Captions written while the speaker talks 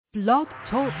Blog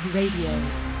Talk Radio.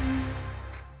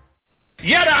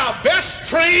 Yet our best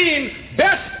trained,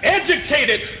 best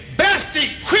educated, best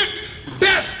equipped,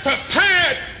 best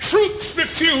prepared troops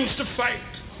refuse to fight.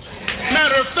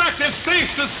 Matter of fact, it's safe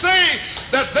to say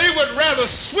that they would rather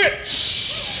switch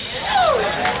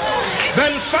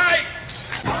than fight.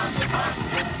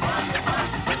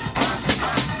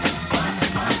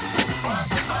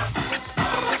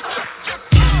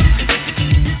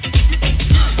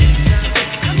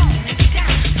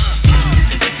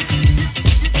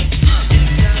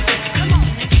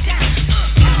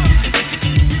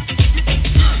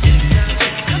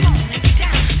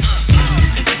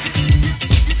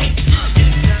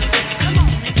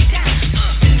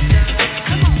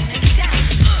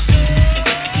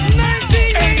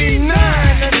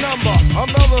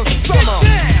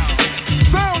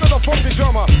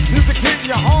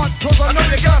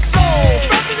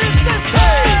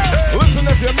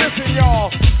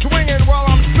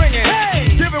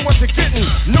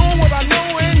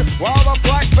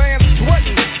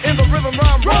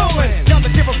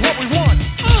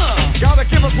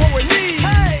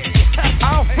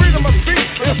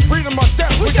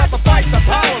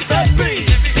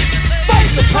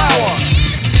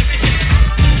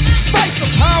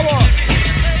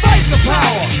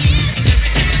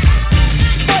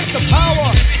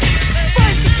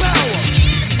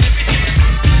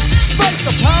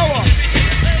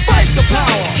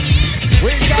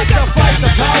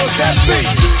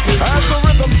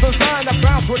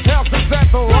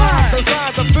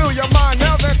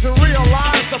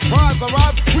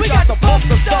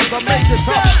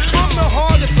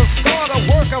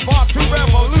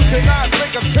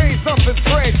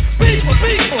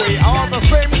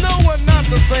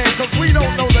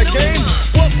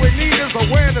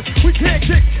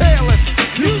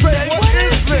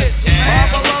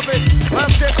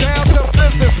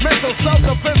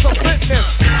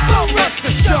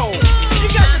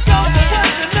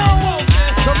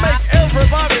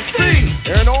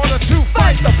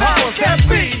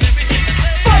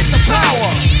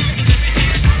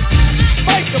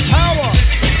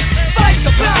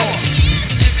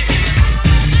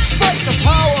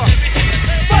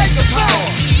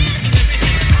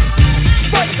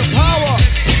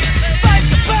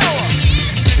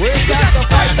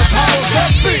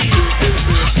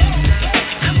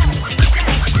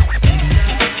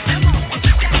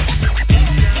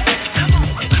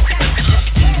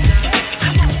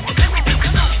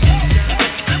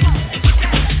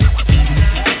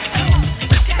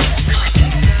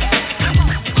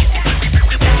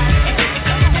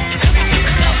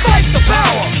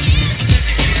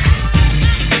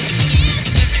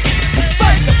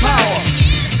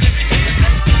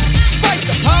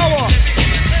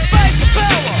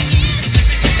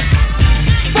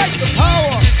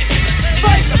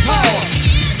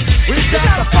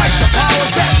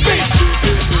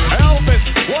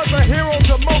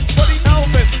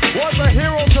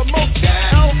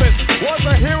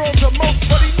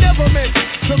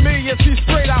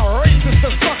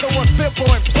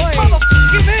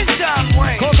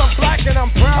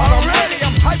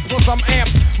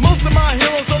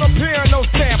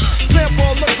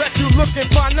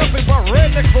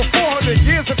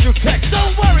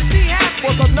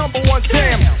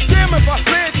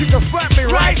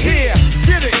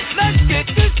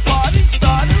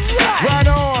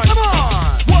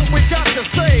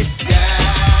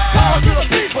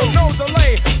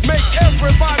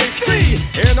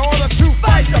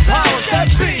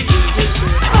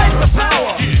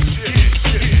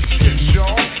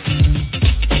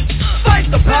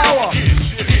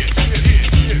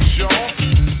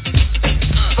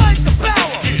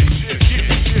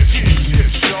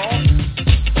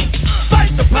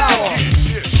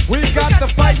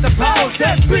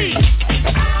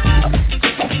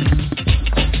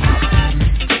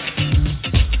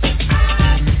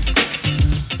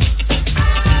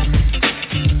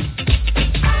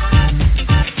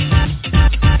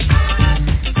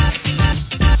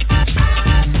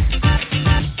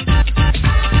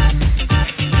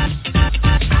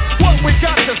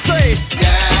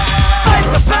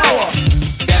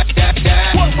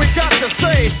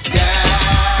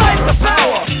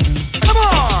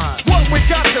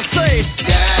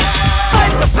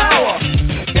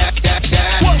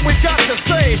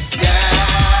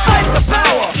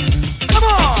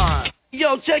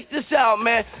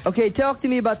 Okay, talk to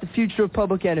me about the future of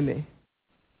Public Enemy.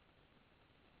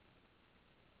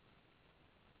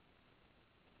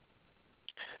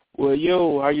 Well,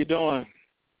 yo, how you doing?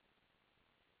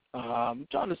 I'm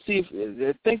trying to see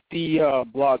if I think the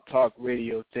Blog Talk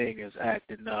Radio thing is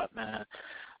acting up, man.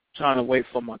 trying to wait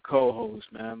for my co-host,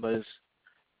 man, but it's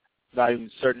not even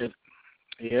certain if,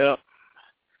 yep,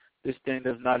 this thing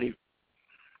does not even,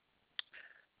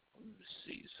 let me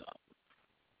see something.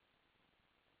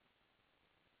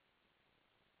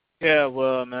 Yeah,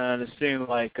 well, man, it seems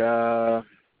like the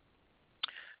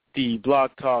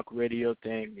Blog Talk Radio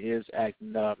thing is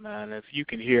acting up, man. If you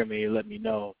can hear me, let me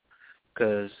know,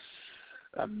 because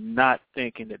I'm not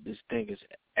thinking that this thing is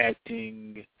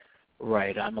acting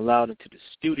right. I'm allowed into the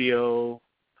studio,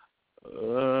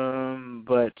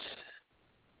 but,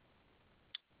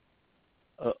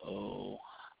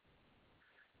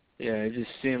 yeah, it just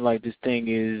seems like this thing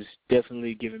is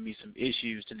definitely giving me some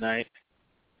issues tonight.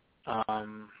 I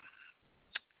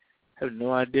have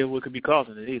no idea what could be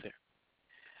causing it either.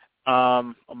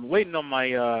 I'm waiting on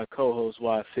my co-host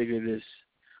while I figure this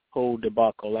whole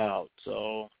debacle out.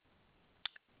 So,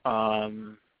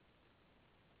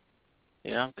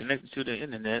 yeah, I'm connected to the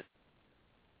internet.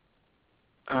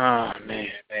 Oh, man.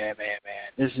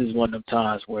 This is one of them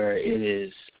times where it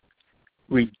is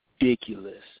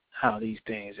ridiculous how these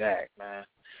things act, man.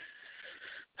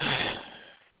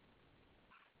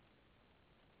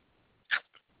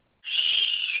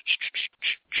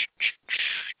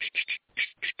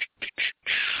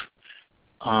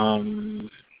 I'm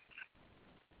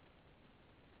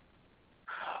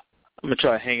going to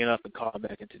try hanging up and call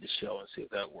back into the show and see if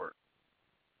that works.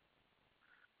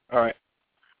 All right.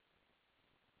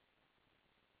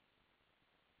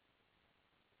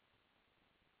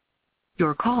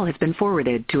 Your call has been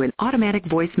forwarded to an automatic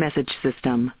voice message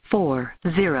system.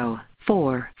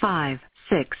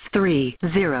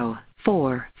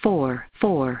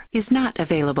 40456304444 is not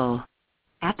available.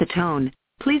 At the tone,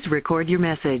 please record your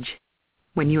message.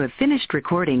 When you have finished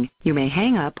recording, you may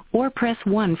hang up or press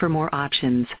 1 for more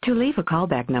options. To leave a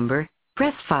callback number,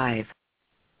 press 5.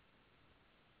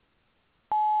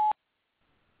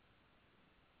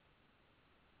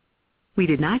 We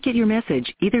did not get your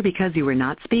message either because you were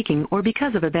not speaking or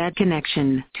because of a bad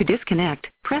connection. To disconnect,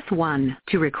 press 1.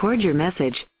 To record your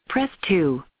message, press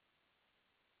 2.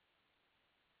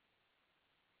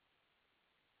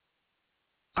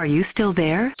 Are you still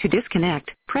there? To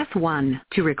disconnect, press 1.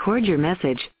 To record your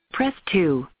message, press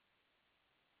 2.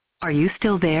 Are you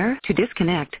still there? To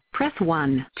disconnect, press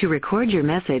 1. To record your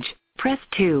message, press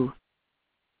 2.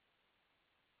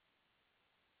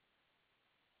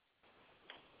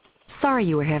 Sorry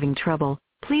you were having trouble.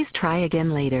 Please try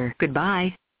again later.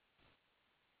 Goodbye.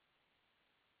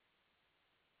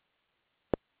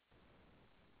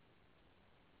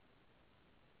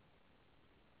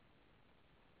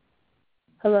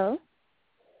 Hello?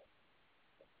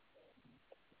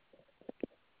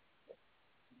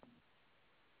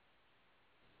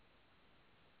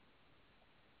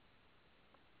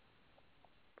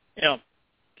 Yeah.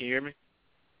 Can you hear me?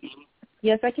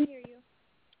 Yes, I can hear you.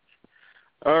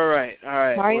 All right.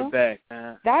 Mario? We're back,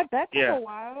 man. That took Yeah. a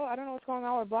while. I don't know what's going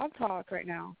on with Blog Talk right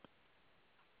now.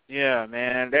 Yeah,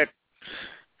 man.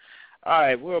 All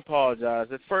right, we'll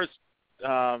apologize. At first,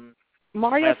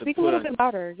 Mario, speak a little bit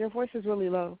louder. Your voice is really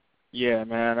low. Yeah,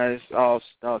 man. That's all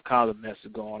kinds of mess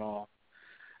is going on.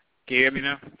 Can you hear me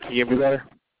now? Can you hear me better?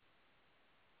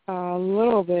 A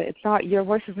little bit. It's not. Your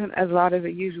voice isn't as loud as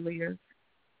it usually is.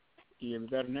 Can you hear me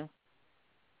better now?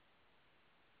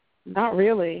 Not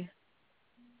really.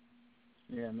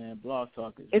 Yeah, man. Blog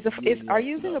Talk is. Are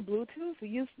you using a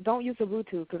Bluetooth? Don't use the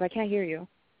Bluetooth because I can't hear you.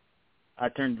 I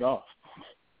turned it off.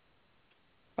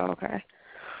 Okay.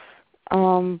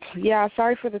 Yeah.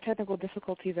 Sorry for the technical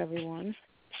difficulties, everyone.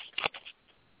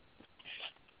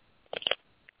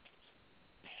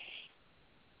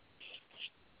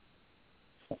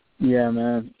 Yeah,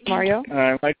 man. Mario?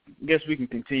 I guess we can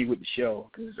continue with the show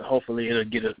because hopefully it'll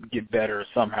get better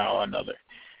somehow or another.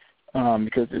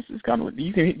 Because this is kind of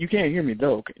you can't hear me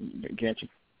though, can't you?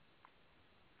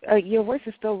 Your voice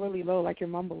is still really low, like you're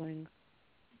mumbling.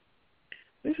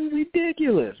 This is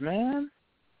ridiculous, man.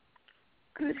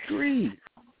 Good grief.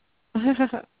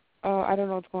 I don't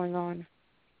know what's going on.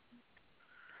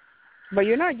 But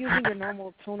you're not using your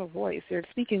normal tone of voice. You're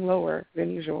speaking lower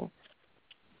than usual.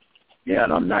 Yeah,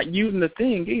 and I'm not using the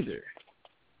thing either.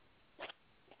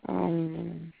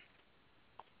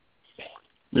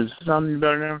 Does it sound any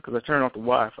better now? Because I turned off the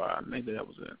Wi-Fi. Maybe that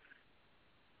was it.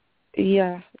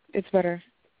 Yeah, it's better.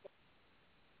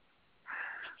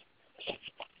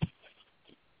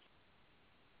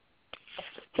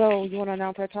 So, you want to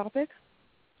announce our topic?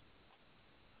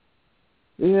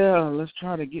 Yeah, let's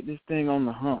try to get this thing on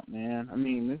the hump, man. I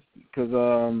mean, because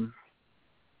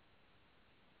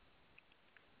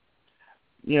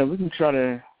yeah, we can try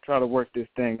to work this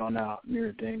thing on out and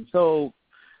everything. So,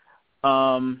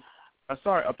 all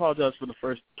I apologize for the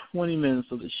first 20 minutes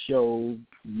of the show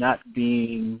not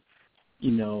being,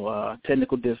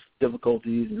 technical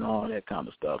difficulties and all that kind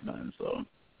of stuff, man. So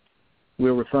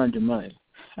we'll refund your money.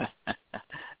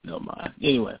 No mind.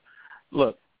 Anyway,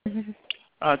 look,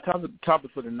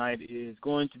 topic for tonight is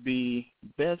going to be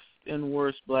best and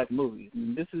worst black movies.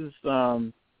 And this is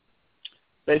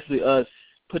basically us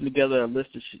putting together a list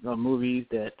of movies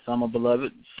that some are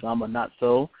beloved, some are not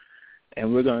so,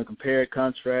 and we're going to compare,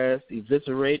 contrast,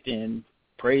 eviscerate, and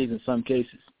praise in some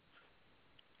cases.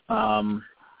 And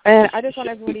I just want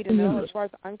everybody to know, as far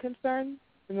as I'm concerned,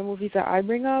 in the movies that I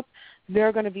bring up, there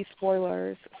are going to be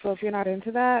spoilers. So if you're not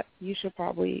into that, you should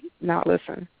probably not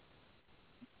listen.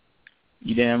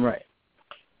 You damn right.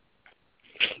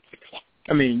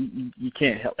 I mean, you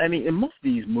can't help. I mean, and most of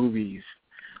these movies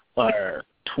are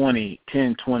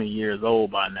 10, 20 years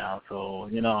old by now. So,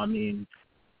 I mean,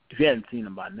 if you haven't seen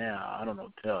them by now, I don't know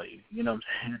what to tell you. You know what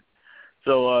I'm saying?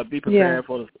 So be prepared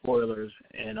for the spoilers.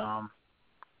 And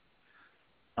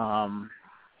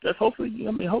just hopefully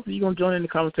you're going to join in the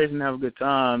conversation and have a good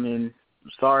time. And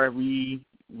sorry we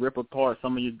rip apart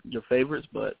some of your favorites,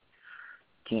 but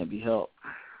can't be helped.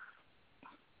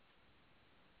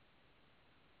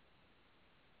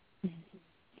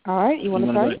 All right, you want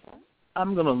to start?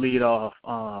 I'm going to lead off.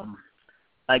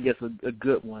 I guess a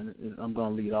good one I'm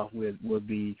going to lead off with would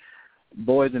be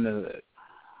Boys in the Hood.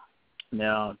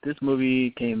 Now, this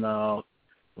movie came out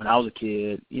when I was a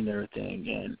kid and everything,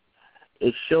 and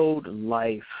it showed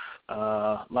life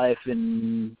in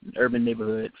an urban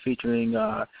neighborhood featuring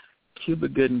Cuba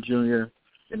Gooding Jr.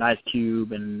 and Ice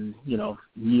Cube and,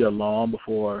 Nia Long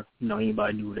before,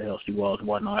 anybody knew who the hell she was and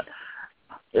whatnot.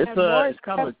 It's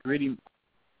kind of a gritty...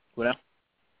 What else?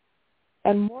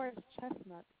 And Morris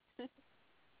Chestnut.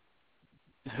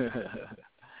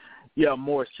 Yeah,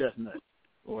 Morris Chestnut,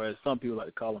 or as some people like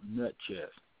to call him, Nut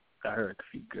Chest. I heard a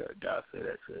few guys say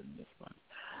that shit, and it's funny.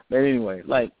 But anyway,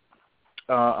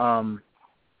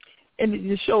 and it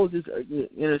just shows this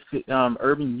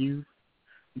urban youth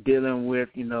dealing with,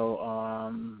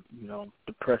 the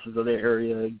pressures of their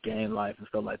area, gang life and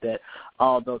stuff like that.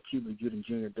 Although Cuba Gooding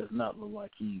Jr. does not look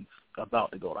like he's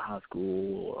about to go to high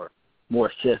school, or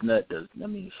Morris Chestnut does. I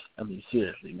mean,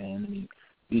 seriously, man. I mean,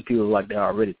 these people look like they're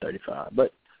already 35,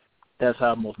 but that's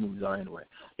how most movies are anyway.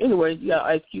 Anyway, you got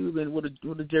Ice Cube and with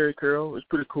a Jerry curl. It's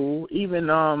pretty cool. Even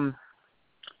old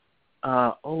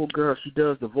girl, she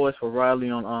does the voice for Riley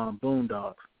on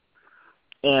Boondocks,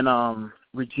 and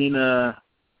Regina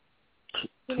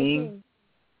King.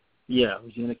 Yeah,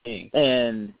 Regina King.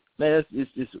 And man,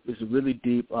 it's a really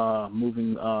deep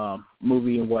moving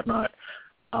movie and whatnot.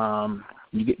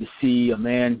 You get to see a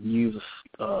man use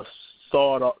a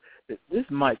sawed off. This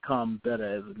might come better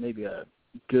as maybe a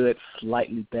good,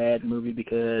 slightly bad movie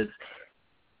because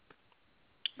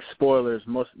spoilers.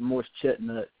 Morris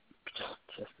Chestnut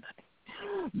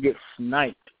gets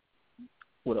sniped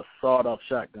with a sawed-off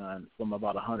shotgun from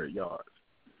about 100 yards.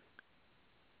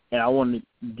 And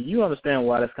do you understand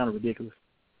why that's kind of ridiculous?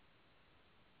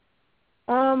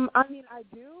 I mean, I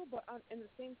do, but in the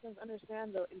same sense,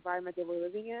 understand the environment they were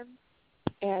living in,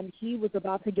 and he was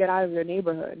about to get out of their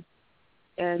neighborhood.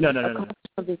 And No.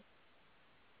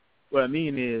 What I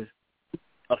mean is,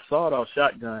 a sawed-off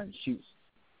shotgun shoots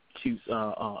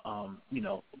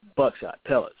buckshot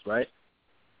pellets, right?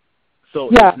 So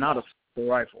it's not a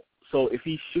rifle. So if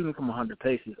he's shooting from 100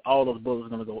 paces, all those bullets are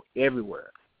going to go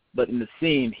everywhere. But in the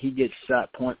scene, he gets shot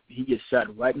right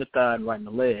in the thigh and right in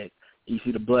the leg. You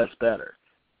see the blood spatter.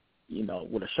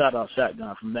 With a shot-off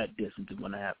shotgun from that distance is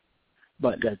going to happen.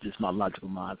 But that's just my logical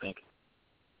mind thinking.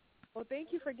 Well,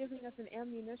 thank you for giving us an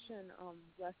ammunition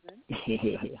lesson.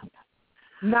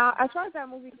 Now, as far as that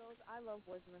movie goes, I love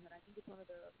Boys in the Hood. I think it's one of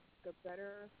the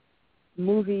better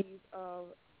movies of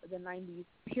the 90s,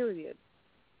 period,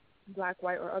 black,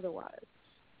 white, or otherwise.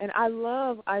 And I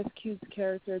love Ice Cube's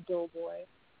character, Doughboy,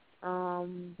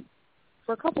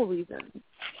 for a couple reasons.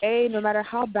 A, no matter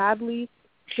how badly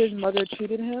his mother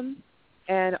treated him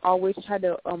and always tried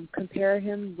to compare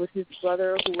him with his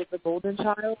brother, who was the golden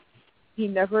child, he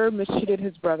never mistreated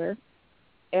his brother.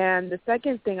 And the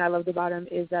second thing I loved about him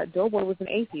is that Doughboy was an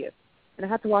atheist. And I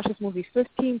had to watch this movie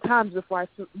 15 times before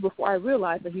I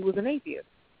realized that he was an atheist.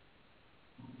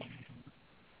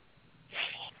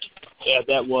 Yeah,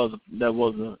 that was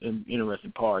an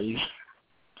interesting part.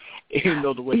 Even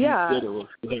though the way he did it was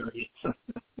hilarious.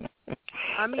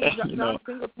 I mean, John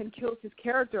Singleton kills his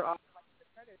character off like the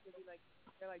credits.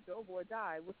 They're like, Doughboy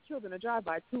died, was killed in a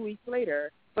drive-by 2 weeks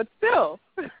later. But still.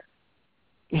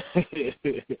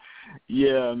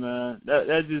 Yeah, man.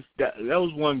 That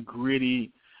was one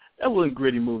gritty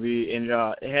movie, and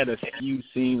it had a few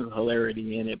scenes of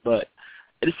hilarity in it, but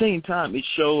at the same time, it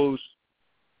shows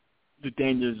the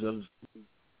dangers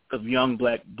of young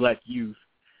black youth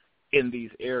in these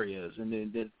areas and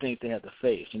the things they have to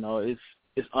face. You know, it's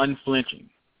unflinching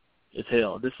as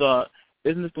hell. This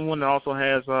isn't this the one that also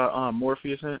has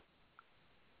Morpheus in it?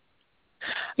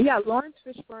 Yeah, Lawrence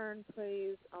Fishburne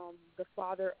plays the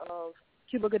father of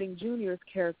Cuba Gooding Jr.'s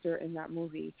character in that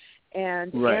movie,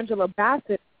 and right. Angela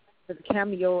Bassett has a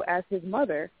cameo as his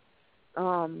mother.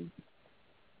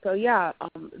 So yeah,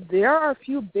 there are a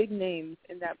few big names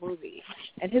in that movie,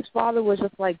 and his father was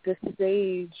just like this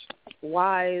sage,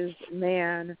 wise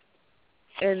man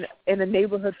in a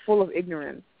neighborhood full of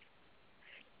ignorance.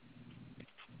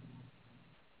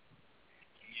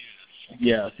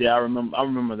 Yeah, see, I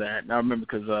remember that. I remember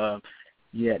because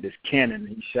he had this cannon.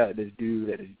 He shot this dude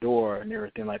at his door and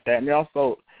everything like that. And they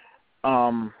also,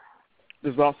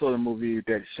 there's also the movie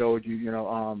that showed you,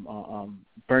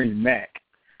 Bernie Mac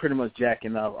pretty much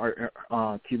jacking up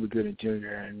Cuba Gooding Jr.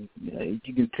 And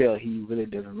you can tell he really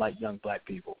doesn't like young black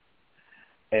people.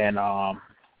 And I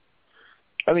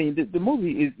mean, the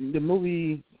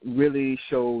movie really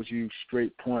shows you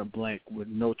straight point blank with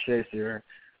no chaser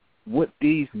what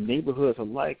these neighborhoods are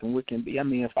like and what can be. I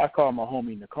mean, if I call my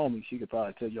homie Nakomi, she could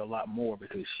probably tell you a lot more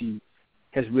because she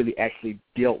has really actually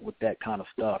dealt with that kind of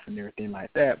stuff and everything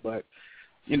like that. But,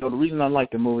 the reason I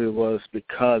liked the movie was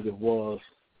because it was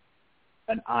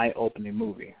an eye-opening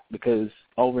movie. Because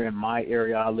over in my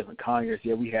area, I live in Conyers,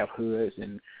 yeah, we have hoods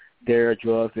and there are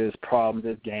drugs, there's problems,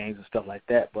 there's gangs and stuff like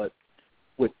that. But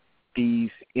with these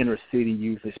inner-city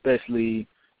youth, especially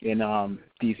in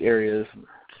these areas,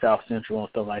 South Central and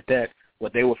stuff like that,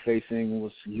 what they were facing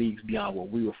was leagues beyond what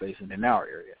we were facing in our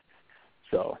area.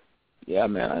 So, yeah,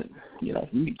 man, you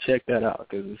need to check that out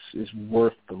because it's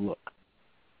worth the look.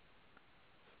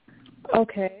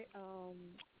 Okay.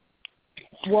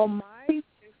 Well, my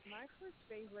first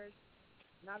favorite,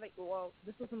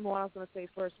 this wasn't the one I was going to say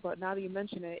first, but now that you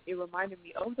mention it, it reminded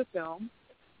me of the film,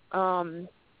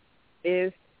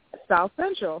 is South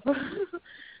Central.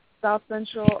 South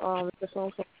Central, it's a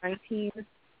film from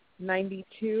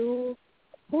 1992.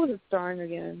 Who is it starring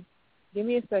again? Give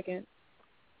me a second.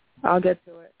 I'll get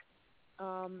to it.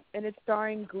 And it's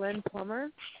starring Glenn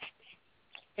Plummer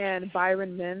and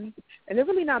Byron Minn. And they're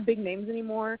really not big names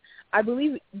anymore. I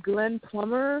believe Glenn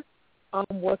Plummer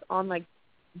was on, like,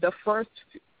 the first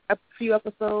few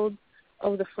episodes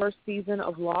of the first season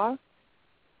of Lost.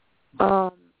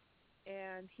 And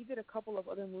he did a couple of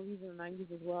other movies in the 90s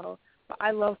as well. But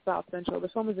I love South Central. The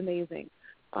film is amazing.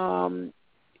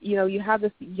 You have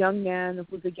this young man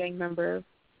who's a gang member,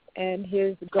 and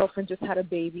his girlfriend just had a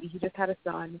baby. He just had a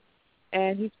son.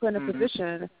 And he's put in a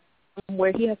position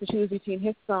where he has to choose between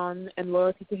his son and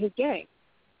loyalty to his gang.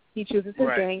 He chooses his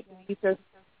gang, and he serves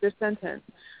their sentence.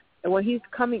 And when he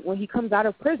comes out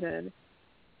of prison,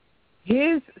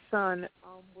 his son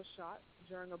was shot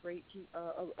during a breaking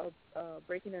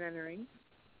and entering,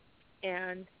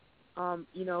 and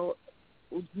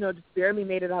just barely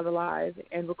made it out alive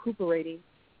and recuperating,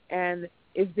 and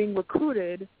is being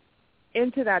recruited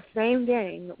into that same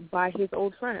gang by his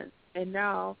old friends. And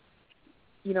now,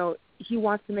 he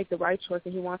wants to make the right choice,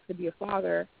 and he wants to be a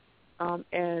father,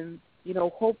 and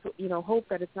hope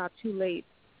that it's not too late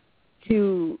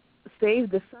to save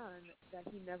the son that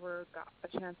he never got a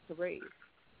chance to raise.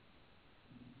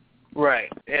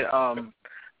 Right, and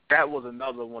that was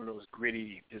another one of those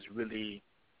gritty, just really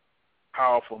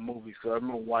powerful movies. So I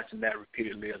remember watching that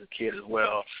repeatedly as a kid as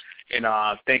well, and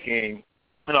thinking,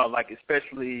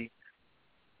 especially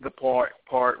the part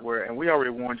where, and we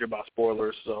already warned you about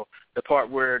spoilers, so the part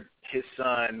where his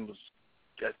son was,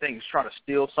 I think, he's trying to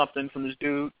steal something from this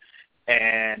dude,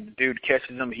 and the dude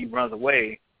catches him, he runs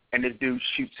away, and this dude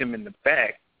shoots him in the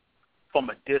back from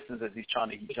a distance as he's trying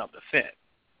to jump the fence.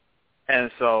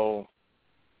 And so,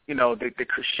 the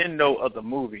crescendo of the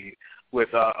movie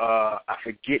with, I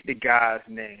forget the guy's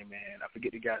name,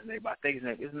 but I think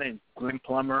his name Glenn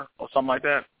Plummer or something like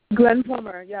that. Glenn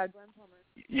Plummer, yeah, Glenn Plummer.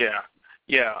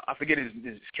 Yeah, I forget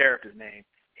his character's name.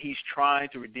 He's trying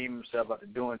to redeem himself after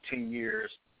doing 10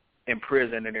 years in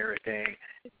prison and everything.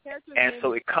 And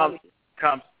so it comes,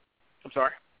 I'm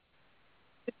sorry?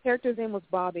 His character's name was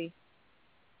Bobby.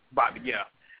 Bobby, yeah.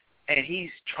 And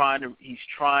he's trying to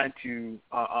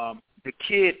the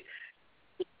kid,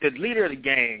 the leader of the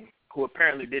gang, who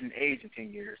apparently didn't age in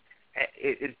 10 years,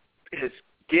 is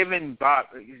giving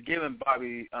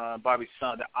Bobby's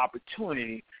son the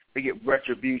opportunity to get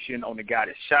retribution on the guy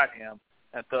that shot him,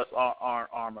 and thus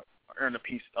earn a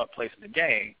place in the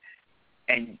gang.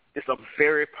 And it's a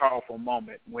very powerful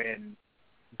moment when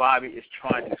Bobby is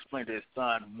trying to explain to his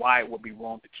son why it would be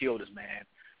wrong to kill this man.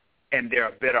 and there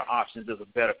are better options. There's a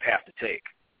better path to take.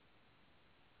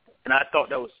 And I thought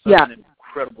that was such an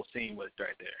incredible scene right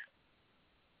there.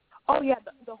 Oh, yeah,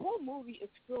 the whole movie is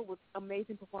filled with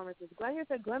amazing performances. Like I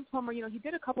said, Glenn Plummer, he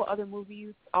did a couple other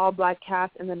movies, all-black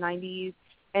cast in the 90s,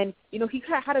 and, he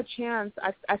had a chance.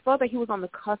 I felt that he was on the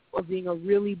cusp of being a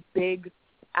really big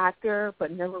actor,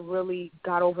 but never really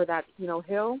got over that,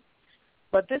 hill.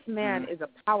 But this man is a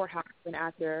powerhouse of an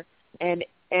actor, and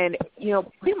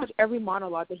pretty much every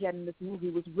monologue that he had in this movie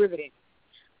was riveting.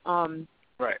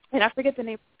 Right. And I forget the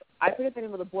name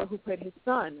of the boy who played his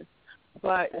son.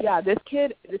 But yeah, this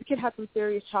kid had some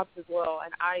serious chops as well,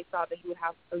 and I thought that he would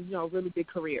have a really big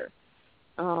career.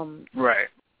 Right.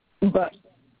 But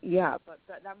yeah,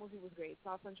 that movie was great.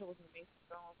 South Central was an amazing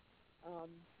film.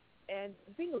 And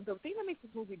the thing that makes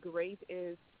this movie great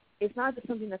is it's not just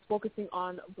something that's focusing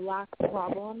on black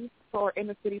problems or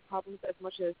inner city problems as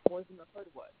much as Boys in the Hood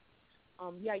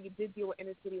was. Yeah, you did deal with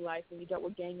inner city life, and you dealt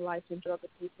with gang life and drug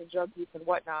abuse and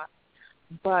whatnot.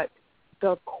 But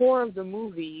the core of the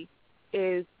movie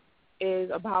is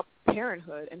about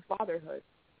parenthood and fatherhood.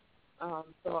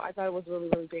 So I thought it was a really,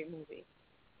 really great movie.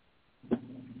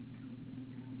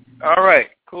 All right,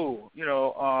 cool.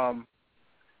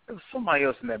 There was somebody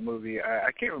else in that movie.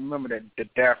 I can't remember the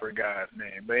Dapper guy's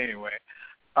name, but anyway,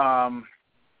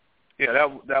 yeah,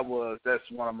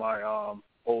 that's one of my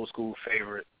old school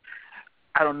favorites.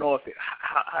 I don't know if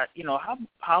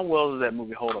how well does that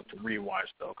movie hold up to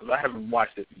rewatch though? Because I haven't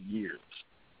watched it in years.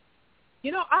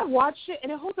 I watched it,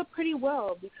 and it holds up pretty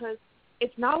well because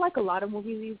it's not like a lot of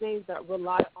movies these days that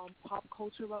rely on pop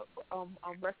culture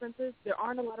references. There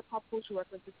aren't a lot of pop culture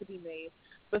references to be made,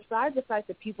 besides the fact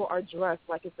that people are dressed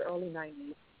like it's the early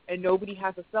 90s, and nobody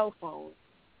has a cell phone.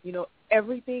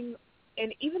 Everything,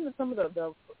 and even some of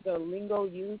the lingo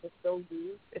used is still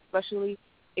used, especially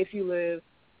if you live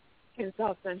in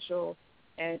South Central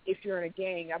and if you're in a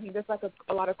gang. I mean, there's like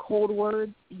a lot of code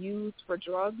words used for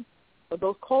drugs, but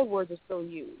those code words are still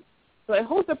used. So it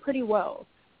holds up pretty well.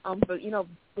 But,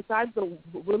 besides the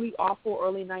really awful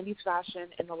early 90s fashion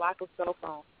and the lack of cell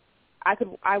phones,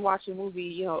 I watched a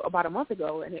movie, about a month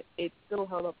ago, and it still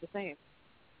held up the same.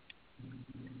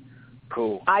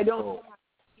 Cool. I don't know how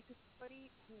somebody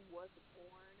who was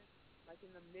born like in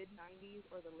the mid 90s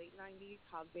or the late 90s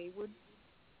how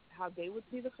they would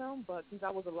see the film, but since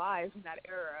I was alive in that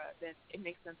era, then it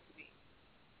makes sense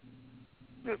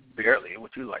to me. Barely.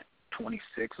 What, you like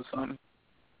 26 or something?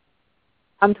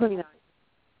 I'm 29.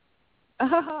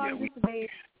 Yeah,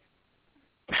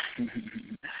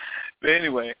 but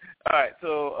anyway, all right.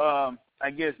 So I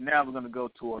guess now we're gonna go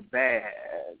to a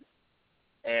bad,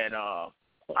 and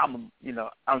I'm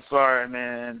sorry,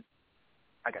 man.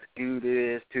 I gotta do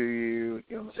this to you.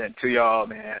 You know what I'm saying, to y'all,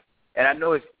 man. And I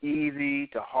know it's easy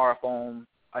to harp on.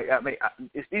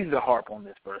 It's easy to harp on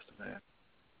this person, man.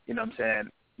 You know what I'm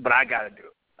saying? But I gotta do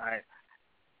it. All right.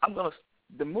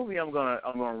 The movie I'm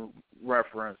gonna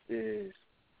reference is,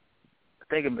 I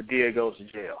think Madea Goes to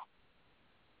Jail,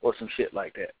 or some shit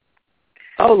like that.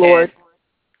 Oh Lord. And,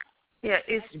 yeah,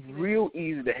 it's real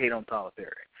easy to hate on Tyler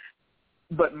Perry.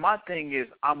 But my thing is,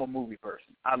 I'm a movie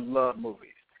person. I love movies.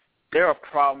 There are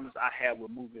problems I have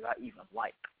with movies I even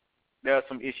like. There are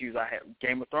some issues I have.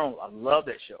 Game of Thrones, I love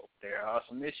that show. There are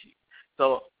some issues.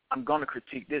 So I'm going to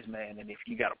critique this man, and if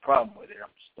you got a problem with it,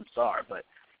 I'm sorry. But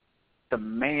the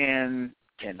man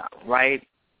cannot write,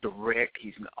 direct.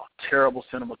 He's a terrible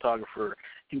cinematographer.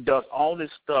 He does all this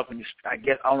stuff, and I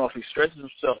don't know if he stretches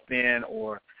himself thin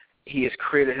or he has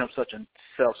created such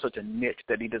a niche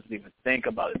that he doesn't even think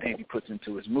about the things he puts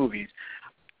into his movies.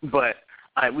 But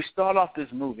we start off this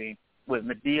movie with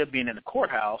Madea being in the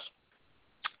courthouse,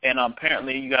 and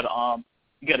apparently you got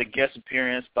a guest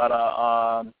appearance by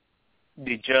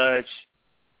the judge.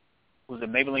 Was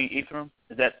it Maybelline Ephraim?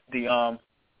 Is that the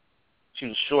she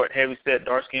was short, heavy-set,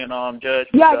 dark-skinned judge?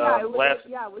 It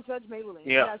was Judge Maybelline.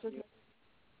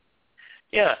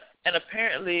 Yeah, and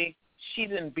apparently she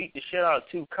didn't beat the shit out of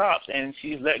two cops, and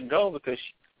she's let go because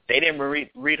they didn't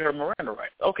read her Miranda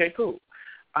rights. Okay, cool.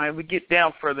 We get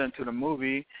down further into the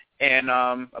movie, and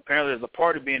apparently there's a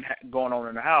party going on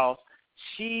in the house.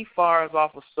 She fires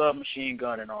off a submachine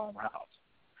gun in her own house.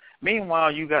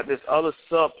 Meanwhile, you got this other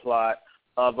subplot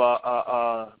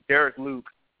of Derek Luke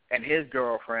and his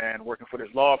girlfriend working for this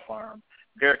law firm.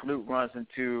 Derek Luke runs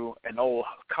into an old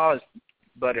college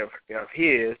buddy of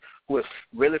his who is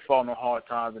really falling on hard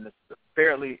times and is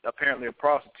apparently a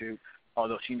prostitute,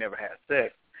 although she never had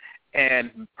sex.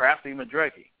 And perhaps even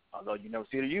Dreckie, although you never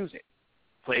see her use it,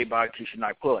 played by Keisha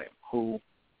Knight Pulliam, who,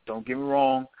 don't get me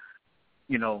wrong,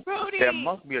 Rudy. There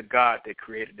must be a God that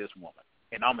created this woman,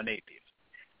 and I'm an atheist.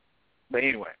 But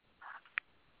anyway,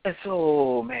 And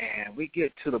so, man, we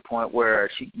get to the point where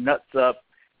she nuts up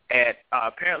at,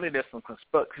 apparently there's some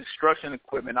construction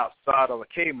equipment outside of a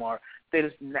Kmart that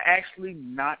is actually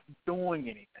not doing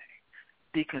anything.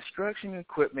 The construction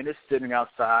equipment is sitting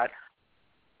outside,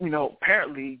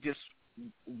 apparently just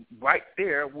right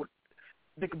there.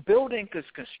 The building is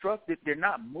constructed, they're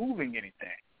not moving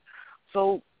anything.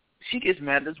 So she gets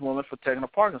mad at this woman for taking a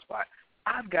parking spot.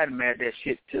 I've gotten mad at that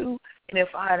shit too, and if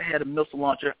I had a missile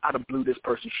launcher, I'd have blew this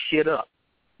person's shit up.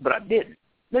 But I didn't.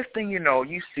 Next thing you know,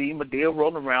 you see Medea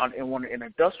rolling around in an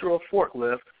industrial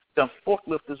forklift, then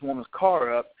forklift this woman's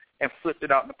car up and flipped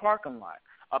it out in the parking lot.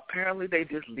 Apparently they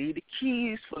just leave the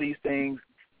keys for these things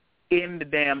in the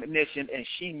damn ignition, and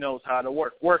she knows how to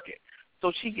work it.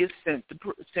 So she gets sent to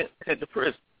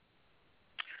prison.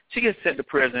 She gets sent to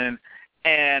prison,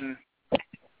 and,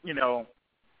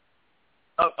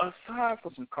 aside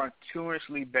from some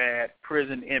cartoonishly bad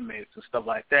prison inmates and stuff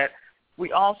like that,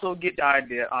 we also get the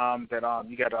idea that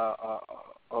you got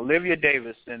Olivia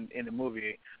Davis in the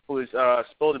movie, who is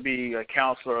supposed to be a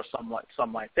counselor or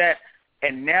something like that,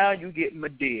 and now you get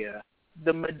Medea,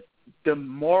 the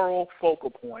moral focal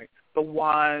point, the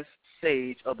wise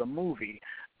sage of the movie.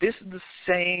 This is the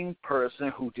same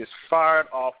person who just fired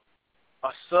off a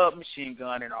submachine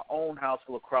gun in our own house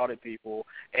full of crowded people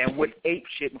and went ape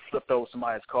shit and flipped over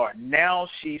somebody's car. Now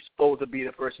she's supposed to be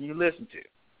the person you listen to.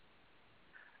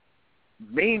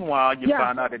 Meanwhile, you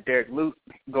find out that Derek Luke.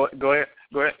 Go ahead.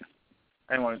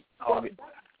 Anyone? The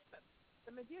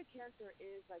Medea character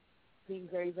is like being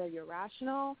very, very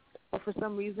irrational, but for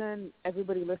some reason,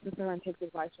 everybody listens to her and takes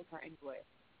advice from her anyway.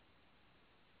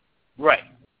 Right.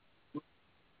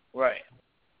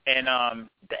 And I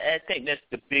think that's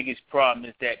the biggest problem,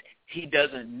 is that he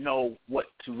doesn't know what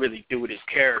to really do with his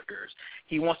characters.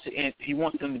 He wants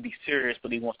them to be serious,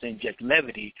 but he wants to inject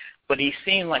levity. But he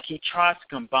seems like he tries to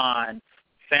combine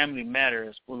Family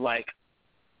Matters with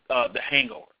The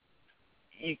Hangover.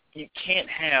 You can't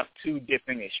have two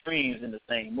different extremes in the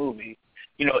same movie.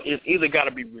 It's either got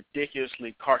to be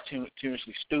ridiculously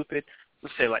cartoonishly stupid,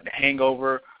 let's say like The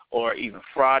Hangover or even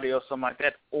Friday or something like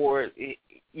that, or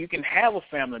you can have a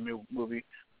family movie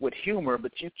with humor,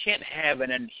 but you can't have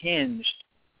an unhinged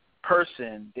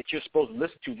person that you're supposed to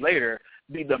listen to later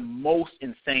be the most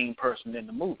insane person in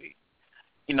the movie.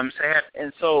 You know what I'm saying?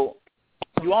 And so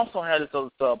you also have this other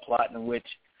subplot in which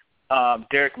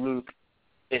Derek Luke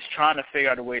is trying to figure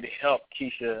out a way to help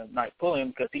Keisha Knight Pulliam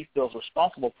because he feels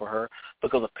responsible for her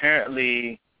because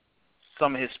apparently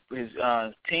some of his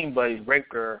team buddies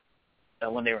raped her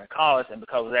when they were in college, and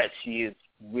because of that, she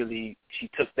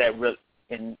took that risk,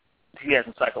 and he has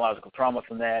some psychological trauma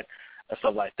from that and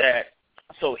stuff like that.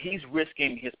 So he's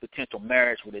risking his potential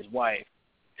marriage with his wife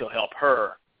to help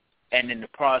her, and in the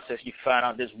process, you find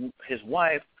out his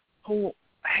wife, who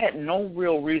had no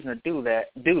real reason to do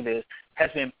this,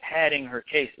 has been padding her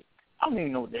cases. I don't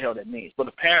even know what the hell that means, but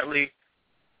apparently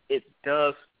it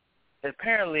does.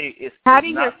 Apparently, it's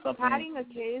padding not something. Padding a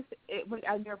case when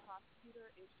you're a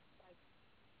prosecutor is like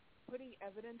putting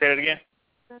evidence. Say it again.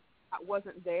 That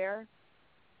wasn't there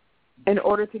in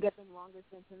order to get them longer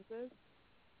sentences.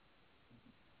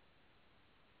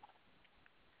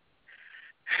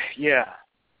 Yeah.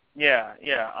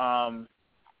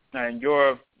 And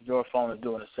your phone is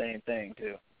doing the same thing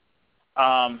too.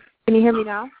 Can you hear me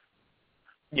now?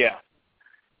 Yeah.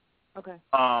 Okay.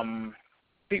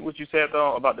 Pete, what you said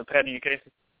though about the padding your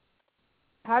cases?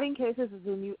 Padding cases is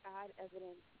when you add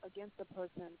evidence against a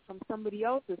person from somebody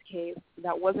else's case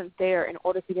that wasn't there in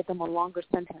order to get them a longer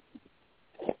sentence.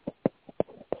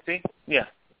 See? Yeah.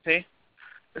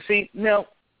 See, now,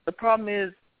 the problem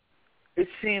is it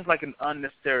seems like an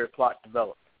unnecessary plot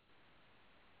development.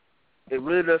 It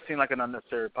really does seem like an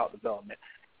unnecessary plot development.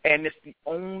 And it's the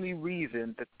only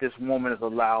reason that this woman is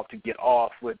allowed to get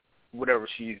off with whatever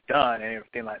she's done and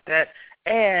everything like that.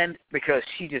 And because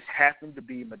she just happened to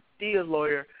be Medea's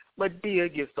lawyer, Medea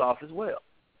gets off as well.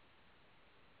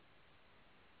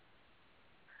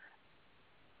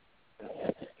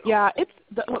 Yeah, it's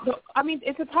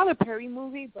it's a Tyler Perry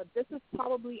movie, but this is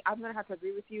probably, I'm going to have to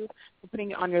agree with you for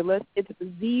putting it on your list. It's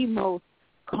the most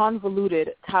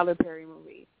convoluted Tyler Perry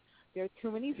movie. There are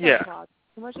too many subplots,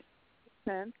 too much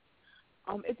sense.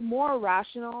 It's more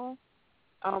irrational,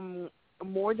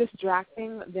 more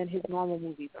distracting than his normal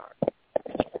movies are.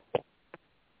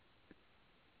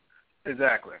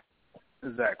 Exactly.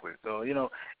 So,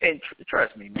 and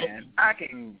trust me, man, I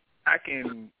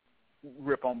can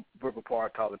rip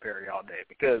apart Tyler Perry all day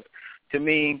because, to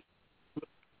me,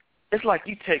 it's like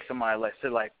you take somebody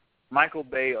like Michael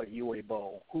Bay or Yue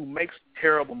Bow, who makes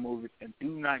terrible movies and do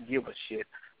not give a shit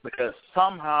because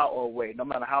somehow or way, no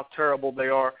matter how terrible they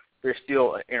are, they're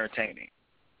still entertaining.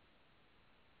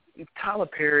 Tyler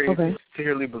Perry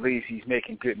sincerely believes he's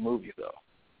making good movies, though.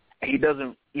 And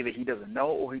either he doesn't know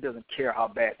or he doesn't care how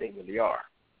bad they really are.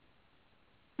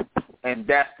 And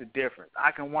that's the difference.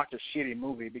 I can watch a shitty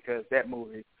movie because that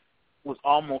movie was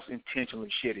almost intentionally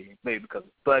shitty, maybe because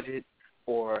of budget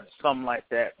or something like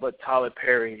that. But Tyler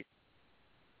Perry,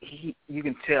 you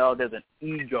can tell there's an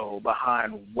ego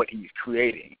behind what he's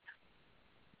creating,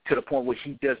 to the point where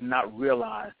he does not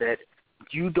realize that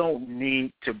you don't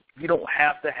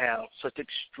have to have such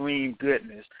extreme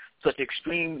goodness, such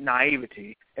extreme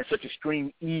naivety, and such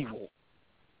extreme evil.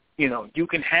 You know, you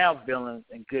can have villains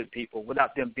and good people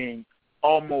without them being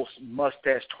almost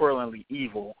mustache-twirlingly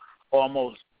evil,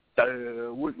 almost,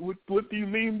 what do you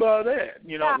mean by that?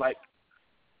 You know, like...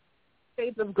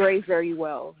 Shades of gray very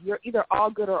well. You're either all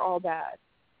good or all bad.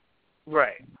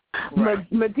 Right.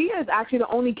 Medea is actually the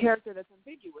only character that's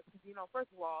ambiguous because, you know, first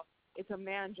of all, it's a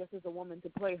man just as a woman to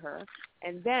play her,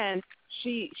 and then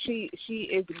she's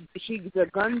a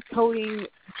gun-toting,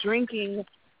 drinking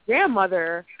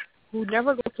grandmother who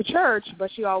never goes to church,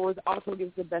 but she always also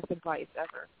gives the best advice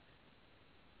ever.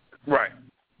 Right.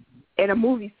 In a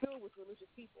movie filled with religious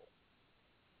people.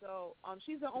 So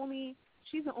she's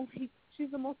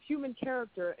the most human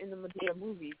character in the Medea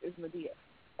movies is Medea.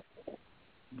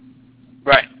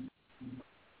 Right.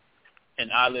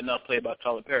 And oddly enough, played by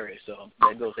Tyler Perry, so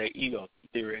there goes that ego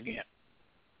theory again.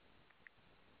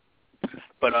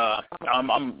 But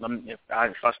if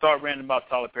I start ranting about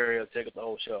Tyler Perry, I'll take up the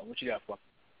whole show. What you got for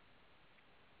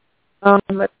me?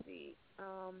 Let's see.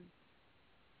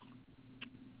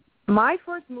 My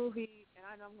first movie, and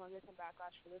I know I'm going to get some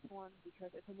backlash for this one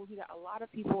because it's a movie that a lot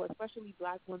of people, especially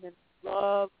black women,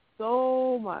 love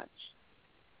so much.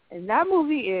 And that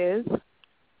movie is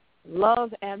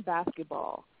Love and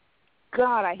Basketball.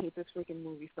 God, I hate this freaking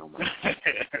movie so much.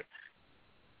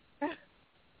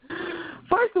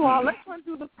 First of all, let's run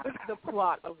through the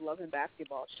plot of Love and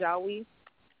Basketball, shall we?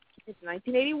 It's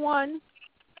 1981.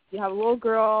 You have a little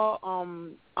girl,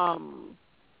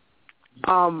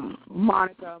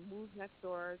 Monica, moves next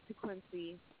door to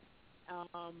Quincy.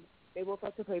 They both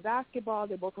like to play basketball.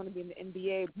 They both want to be in the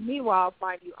NBA. Meanwhile,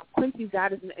 mind you, Quincy's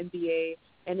dad is in the NBA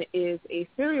and is a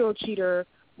serial cheater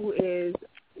who is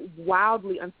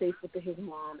wildly unfaithful to his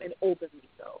mom and openly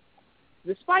so.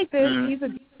 Despite this, he's a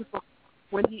decent father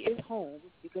when he is home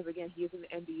because, again, he is in the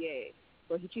NBA.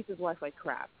 So he treats his wife like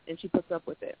crap, and she puts up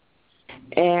with it.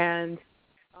 And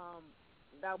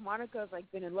now Monica's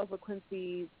been in love with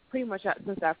Quincy pretty much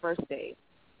since that first day.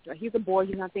 He's a boy.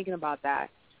 He's not thinking about that.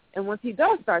 And once he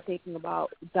does start thinking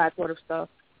about that sort of stuff,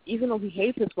 even though he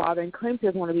hates his father and claims he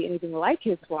doesn't want to be anything like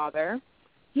his father,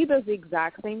 he does the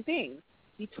exact same thing.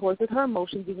 He toys with her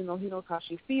emotions even though he knows how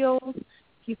she feels.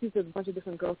 He sees a bunch of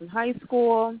different girls in high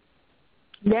school.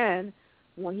 Then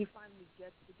when he finally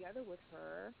gets together with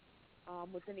her,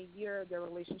 within a year their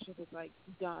relationship is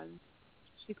done.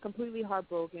 She's completely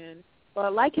heartbroken.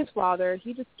 But like his father,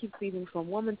 he just keeps leaving from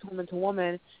woman to woman to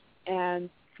woman and,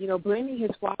 blaming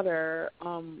his father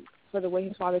for the way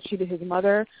his father treated his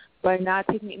mother, but not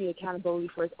taking any accountability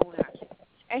for his own actions.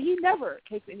 And he never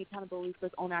takes any accountability for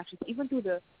his own actions. Even through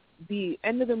the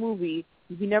end of the movie,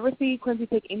 you never see Quincy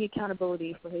take any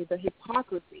accountability for the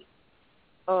hypocrisy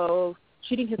of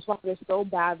treating his father so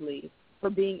badly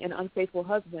for being an unfaithful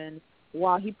husband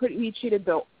while he treated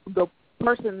the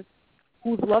person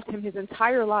who's loved him his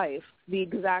entire life the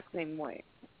exact same way.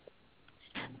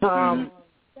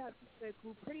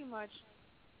 Who pretty much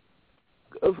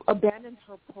abandoned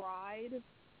her pride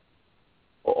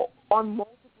on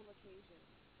multiple occasions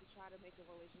to try to make a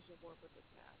relationship work with this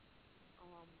man.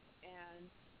 And,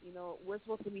 we're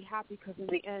supposed to be happy because in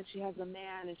the end she has a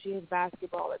man and she has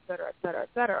basketball, et cetera, et cetera, et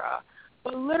cetera.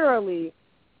 But literally,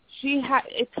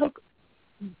 it took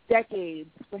decades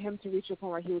for him to reach a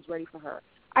point where he was ready for her.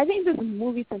 I think this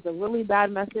movie sends a really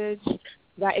bad message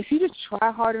that if you just try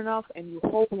hard enough and you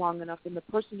hold long enough, then the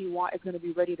person you want is going to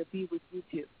be ready to be with you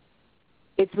too.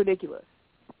 It's ridiculous.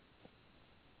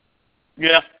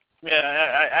 Yeah.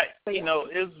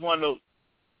 It's one of those.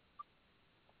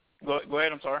 Go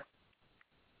ahead. I'm sorry.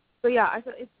 So yeah, I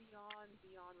said it's beyond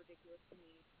ridiculous to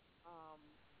me.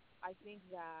 I think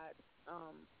that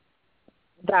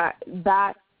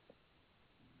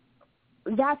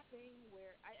thing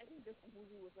where I think this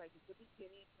movie was the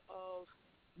beginning of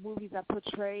movies that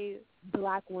portray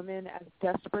black women as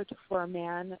desperate for a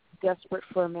man, desperate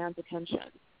for a man's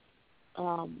attention.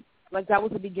 That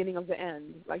was the beginning of the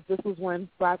end. This was when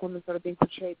black women started being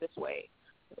portrayed this way.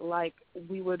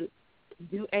 We would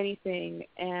do anything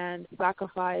and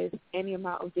sacrifice any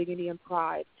amount of dignity and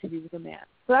pride to be with a man.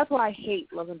 So that's why I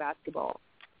hate Love and Basketball.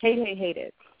 Hate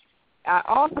it. I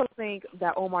also think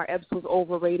that Omar Epps was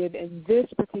overrated in this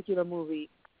particular movie.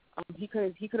 His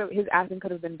acting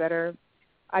could have been better.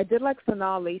 I did like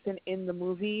Sanaa Lathan in the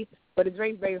movie, but it's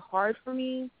very, very hard for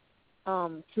me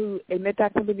to admit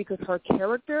that simply because her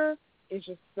character is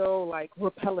just so, like,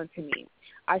 repellent to me.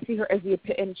 I see her as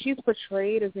and she's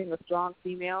portrayed as being a strong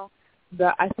female,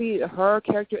 but I see her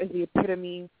character as the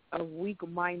epitome of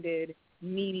weak-minded,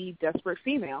 needy, desperate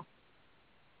female.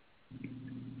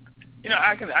 You know,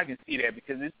 I can see that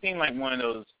because it seemed like one of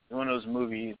those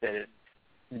movies that is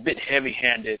a bit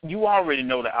heavy-handed. You already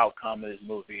know the outcome of this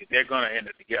movie. They're going to end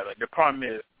it together. The problem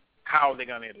is how they're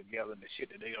going to end it together and the shit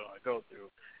that they're going to go through.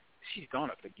 She's going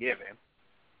to forgive him.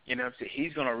 You know what I'm saying?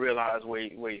 He's going to realize where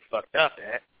he fucked up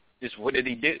at. Just what did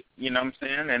he do? You know what I'm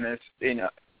saying? And it's, you know,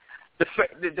 the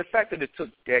fact that it took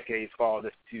decades for all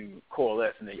this to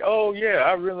coalesce and oh, yeah,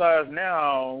 I realize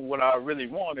now what I really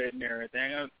wanted and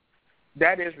everything.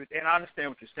 That is, and I understand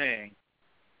what you're saying.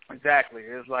 Exactly.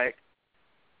 It's like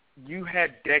you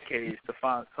had decades to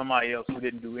find somebody else who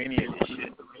didn't do any of this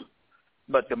shit.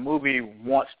 But the movie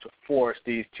wants to force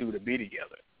these two to be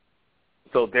together.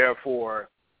 So, therefore,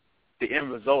 the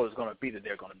end result is going to be that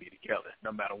they're going to be together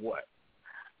no matter what.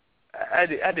 I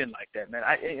didn't like that, man.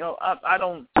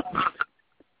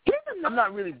 I'm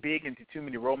not really big into too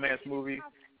many romance movies.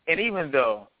 And even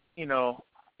though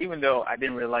I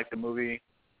didn't really like the movie,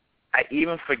 I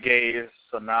even forgave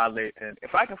Sanaa Lathan.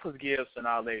 If I can forgive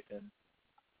Sanaa Lathan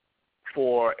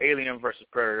for Alien versus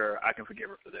Predator, I can forgive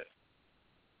her for this.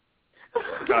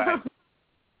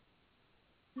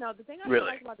 No, the thing I really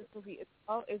like about this movie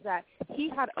itself is that he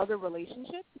had other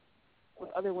relationships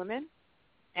with other women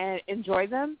and enjoyed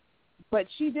them, but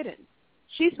she didn't.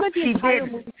 She spent the entire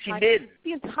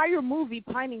movie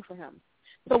pining for him.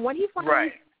 So when he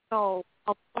finally, about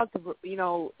to,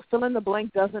 fill in the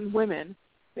blank dozen women,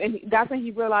 and that's when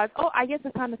he realized, oh, I guess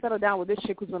it's time to settle down with this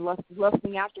chick who's been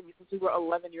lusting after me since we were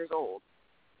 11 years old.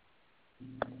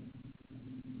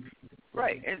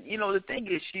 Right, and the thing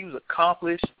is, she was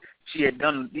accomplished. She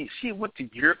went to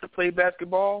Europe to play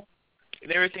basketball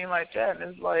and everything like that.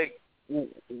 And it's like,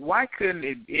 why couldn't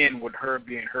it end with her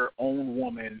being her own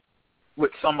woman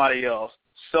with somebody else,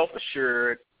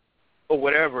 self-assured or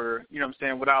whatever? You know what I'm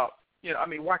saying? Without,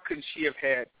 why couldn't she have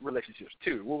had relationships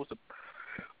too? What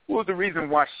was the reason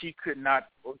why she could not?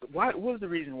 What was the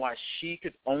reason why she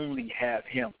could only have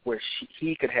him, where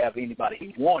he could have anybody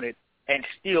he wanted, and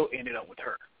still ended up with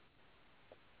her?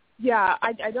 Yeah,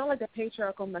 I don't like the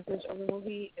patriarchal message of the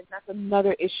movie, and that's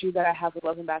another issue that I have with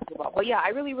Love and Basketball. But, yeah, I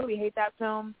really, really hate that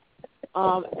film.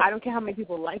 I don't care how many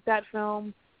people like that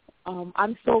film.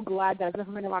 I'm so glad that I've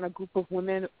never been around a group of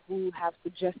women who have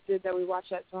suggested that we watch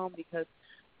that film because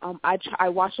I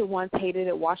watched it once, hated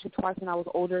it, watched it twice when I was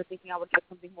older, thinking I would get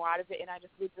something more out of it, and I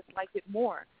just really disliked it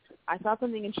more. I saw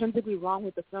something intrinsically wrong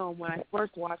with the film when I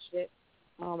first watched it.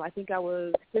 I think I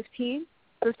was 15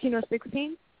 or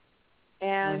 16.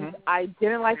 And I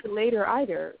didn't like it later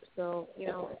either. So,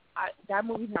 that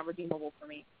movie's not redeemable for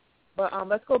me. But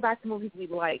let's go back to movies we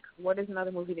like. What is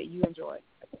another movie that you enjoy?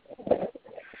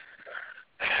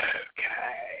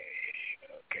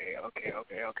 Okay.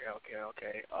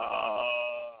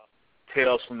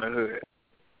 Tales from the Hood.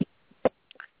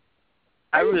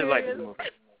 I really like this movie.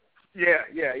 Yeah.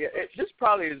 This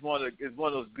probably is one of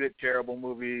those good, terrible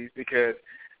movies because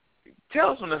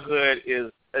Tales from the Hood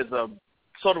is a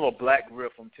sort of a black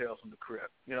riff from Tales from the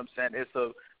Crypt. You know what I'm saying?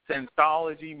 It's an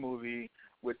anthology movie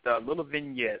with little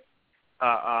vignettes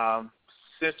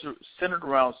centered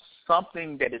around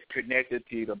something that is connected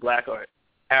to the black or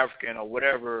African or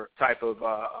whatever type of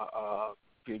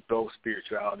ghost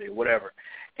spirituality or whatever.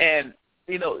 And,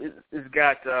 it's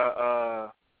got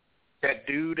that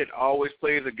dude that always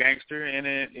plays a gangster in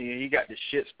it, and he got the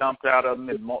shit stomped out of him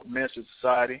in Menace to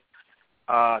Society.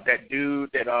 That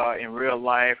dude that in real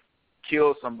life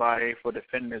killed somebody for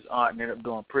defending his aunt and ended up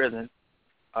going to prison.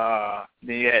 Then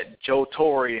you had Joe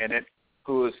Torre in it,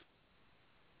 who is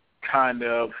kind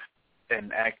of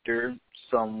an actor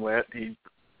somewhat. He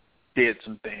did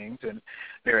some things and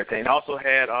everything. Also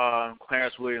had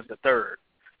Clarence Williams III.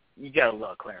 You got to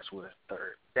love Clarence Williams III.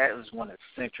 That was one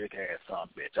eccentric ass son of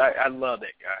a bitch. I love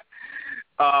that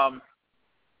guy.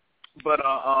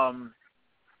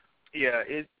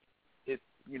 It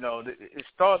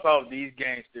starts off these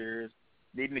gangsters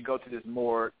needing to go to this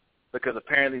morgue because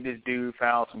apparently this dude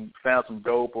found some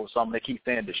dope or something. They keep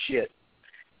saying the shit,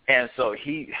 and so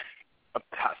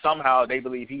somehow they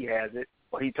believe he has it,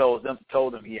 or he told them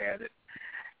he has it,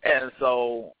 and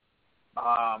so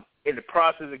in the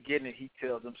process of getting it, he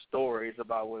tells them stories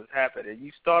about what's happened. And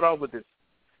you start off with this.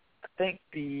 I think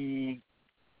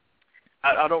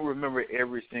I don't remember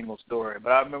every single story,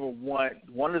 but I remember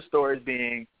one of the stories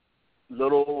being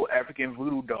little African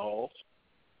voodoo dolls.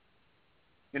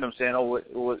 You know what I'm saying?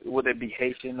 Or would they be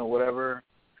Haitian or whatever?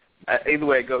 Either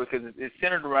way it goes, because it's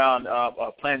centered around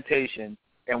a plantation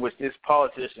in which this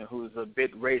politician, who's a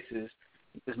bit racist,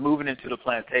 is moving into the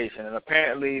plantation, and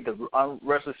apparently the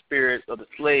restless spirits of the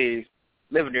slaves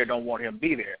living there don't want him to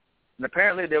be there. And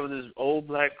apparently there was this old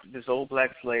black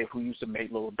slave who used to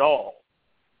make little dolls.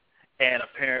 And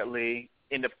apparently,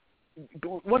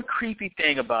 one creepy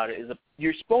thing about it is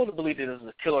you're supposed to believe that there's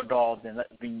a killer doll in that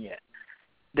vignette.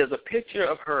 There's a picture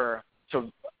of her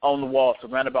on the wall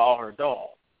surrounded by all her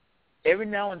dolls. Every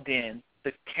now and then,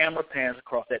 the camera pans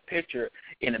across that picture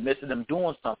in the midst of them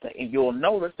doing something, and you'll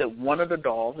notice that one of the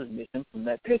dolls is missing from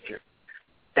that picture.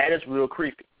 That is real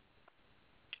creepy.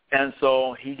 And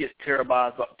so he gets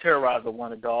terrorized by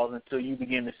one of the dolls until you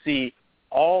begin to see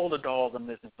all the dolls are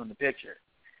missing from the picture.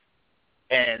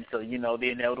 And so, the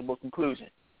inevitable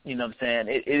conclusion. You know what I'm saying?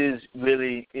 It is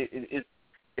really, it's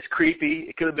creepy.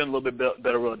 It could have been a little bit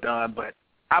better done, but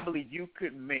I believe you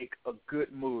could make a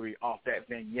good movie off that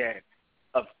vignette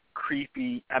of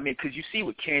creepy. I mean, because you see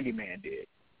what Candyman did.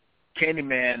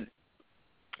 Candyman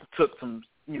took some,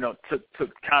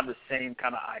 took kind of the same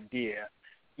kind of idea,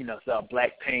 so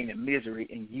black pain and misery,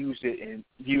 and used it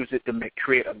to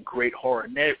create a great horror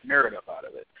narrative out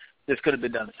of it. This could have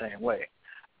been done the same way.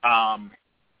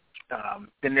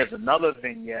 Then there's another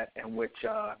vignette in which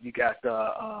you got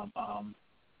the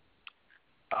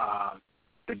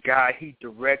guy he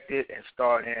directed and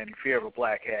starred in Fear of a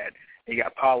Black Hat. And you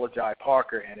got Paula Jai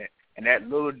Parker in it, and that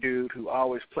little dude who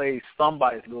always plays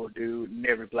somebody's little dude in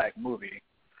every black movie.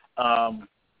 I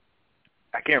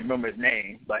can't remember his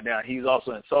name, but now he's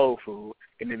also in Soul Food,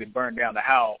 and then they burned down the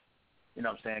house. You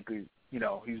know what I'm saying? Because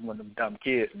he's one of them dumb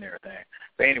kids and everything.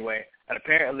 But anyway, and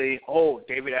apparently,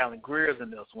 David Alan Grier's in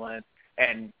this one,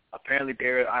 and apparently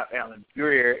David Alan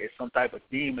Grier is some type of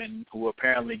demon who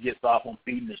apparently gets off on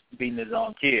beating his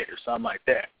own kid or something like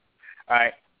that. All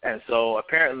right? And so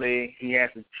apparently he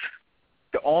has to,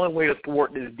 the only way to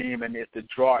thwart this demon is to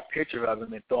draw a picture of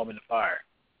him and throw him in the fire,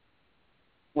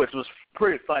 which was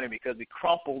pretty funny because they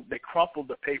crumpled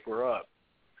the paper up.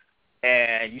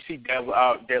 And you see David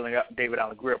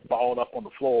Alan Grier balled up on the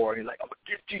floor. He's like, "I'm going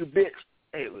to get you, bitch."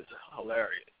 It was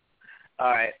hilarious. All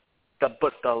right. But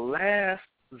the last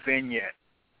vignette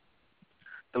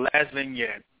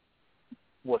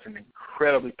was an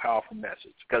incredibly powerful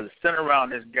message because it's centered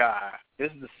around this guy.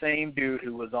 This is the same dude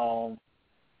who was on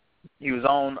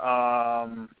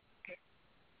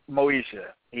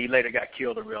Moesha. He later got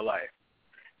killed in real life.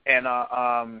 And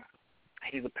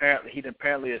he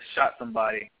apparently has shot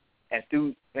somebody and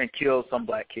killed some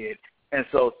black kid. And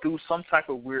so through some type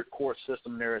of weird court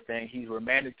system and everything, he's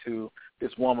remanded to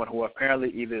this woman who apparently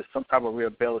either is some type of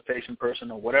rehabilitation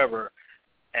person or whatever.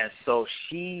 And so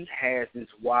she has this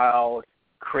wild,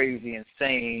 crazy,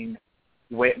 insane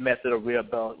method of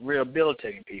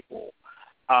rehabilitating people.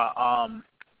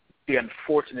 The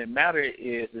unfortunate matter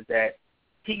is that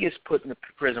he gets put in the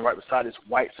prison right beside this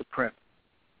white supremacist.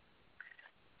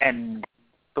 And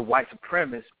the white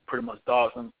supremacist pretty much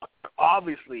dogs him.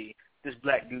 Obviously, this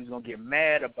black dude's going to get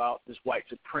mad about this white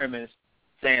supremacist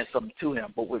saying something to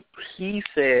him. But what he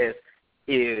says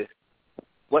is,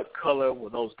 "What color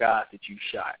were those guys that you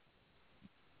shot?"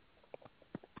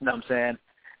 You know what I'm saying?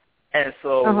 And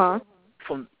so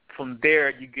from there,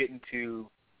 you get into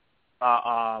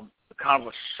kind of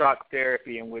a shock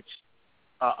therapy in which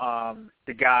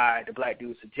the black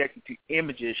dude, is subjected to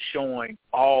images showing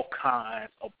all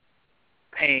kinds of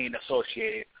pain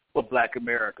associated with black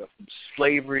America, from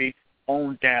slavery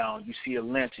on down. You see a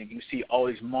lynching, you see all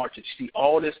these marches, you see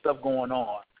all this stuff going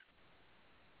on.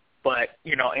 But,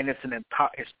 and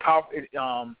it's powerful.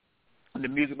 The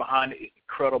music behind it is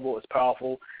incredible. It's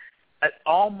powerful. It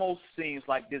almost seems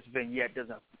like this vignette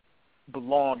doesn't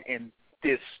belong in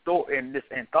this story, in this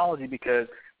anthology, because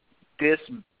this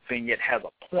vignette has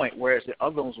a point, whereas the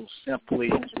other ones were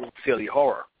simply silly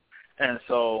horror. And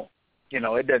so,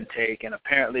 it doesn't take. And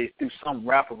apparently, through some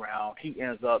wraparound, he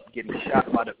ends up getting shot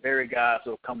by the very guys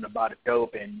who are coming to buy the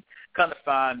dope, and kind of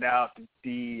find out that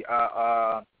the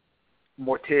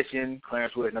mortician,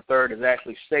 Clarence Wood III, is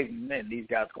actually Satan, and these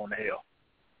guys going to hell.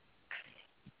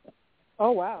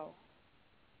 Oh, wow.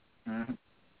 Mm-hmm.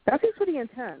 That seems pretty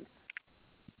intense.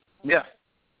 Yeah.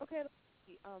 Okay, let's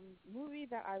see. Movie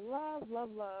that I love,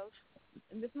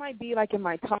 and this might be like in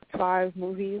my top 5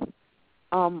 movies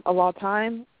of all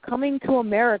time, Coming to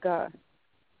America.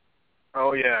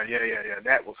 Oh, yeah.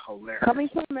 That was hilarious. Coming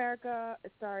to America,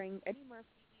 starring Eddie Murphy,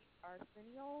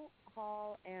 Arsenio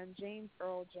Hall, and James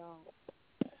Earl Jones.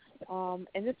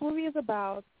 And this movie is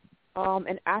about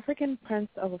an African prince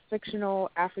of a fictional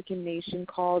African nation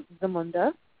called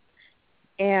Zamunda.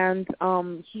 And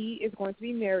he is going to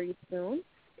be married soon.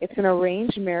 It's an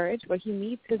arranged marriage, but he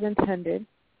meets his intended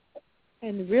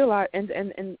and realize and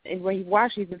when he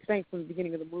he's been saying from the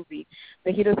beginning of the movie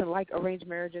that he doesn't like arranged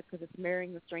marriages because it's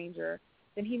marrying a stranger.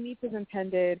 Then he meets his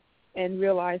intended and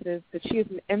realizes that she is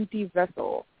an empty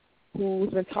vessel who's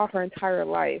been taught her entire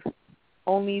life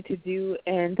only to do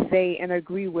and say and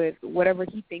agree with whatever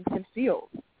he thinks and feels.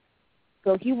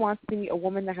 So he wants to meet a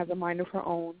woman that has a mind of her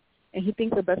own, and he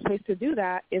thinks the best place to do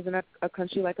that is in a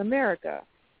country like America.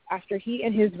 After he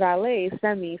and his valet,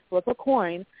 Semi, flip a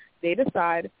coin, they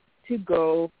decide to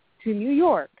go to New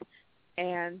York.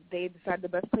 And they decide the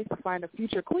best place to find a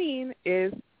future queen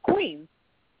is Queens.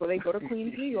 So they go to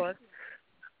Queens, New York,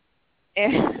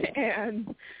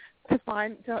 and to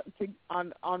find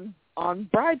on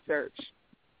bride search.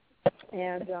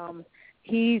 And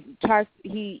he doesn't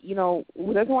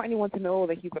want anyone to know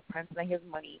that he's a prince and that he has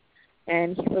money.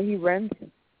 And so he rents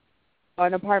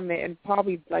an apartment in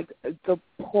probably like the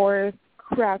poorest,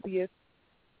 crappiest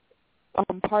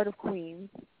part of Queens,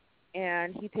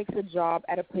 and he takes a job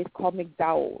at a place called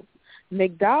McDowell's.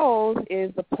 McDowell's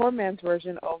is the poor man's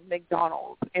version of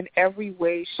McDonald's in every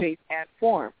way, shape, and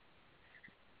form.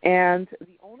 And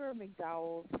the owner of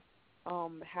McDowell's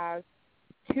has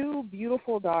two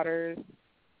beautiful daughters,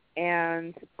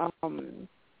 and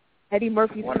Eddie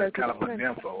Murphy's character, kind of a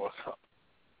nympho or something.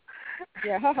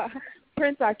 Yeah,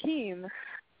 Prince Akeem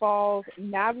falls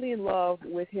madly in love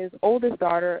with his oldest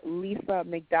daughter, Lisa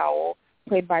McDowell,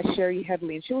 played by Sherry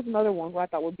Headley. And she was another one who I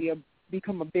thought would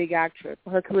become a big actress.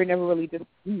 Her career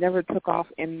never took off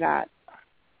in that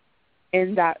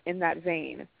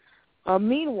vein.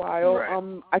 Meanwhile,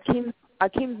 right.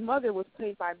 Akeem's mother was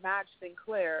played by Madge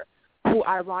Sinclair, who,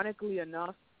 ironically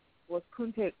enough, was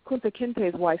Kunta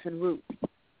Kinte's wife in Roots.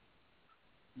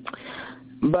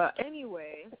 But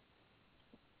anyway,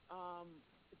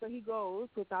 so he goes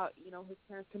without, his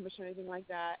parents' permission or anything like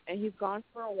that, and he's gone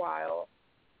for a while,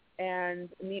 and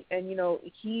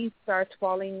he starts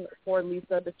falling for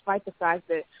Lisa despite the fact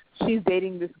that she's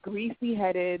dating this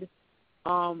greasy-headed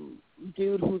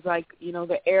dude who's like,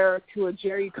 the heir to a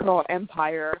Jerry Curl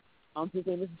empire. His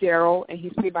name is Daryl, and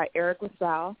he's played by Eric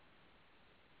LaSalle.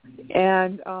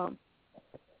 And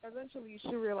eventually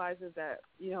she realizes that,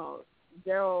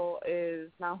 Daryl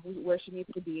is not where she needs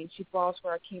to be, and she falls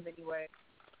for Akeem anyway.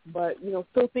 But,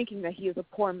 still thinking that he is a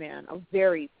poor man, a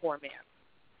very poor man.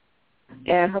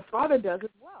 And her father does as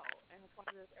well. And her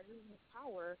father does everything in his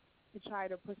power to try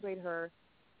to persuade her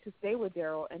to stay with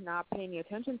Daryl and not pay any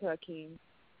attention to Akeem.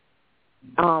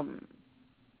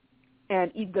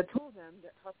 And the two of them,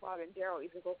 her father and Daryl,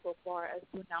 even go so far as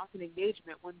to announce an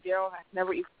engagement when Daryl has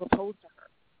never even proposed to her.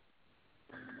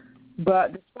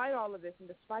 But despite all of this, and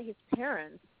despite his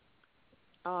parents,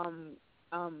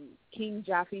 King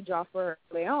Jafar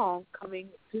Leon coming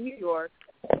to New York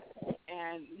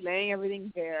and laying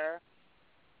everything bare,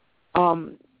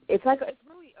 it's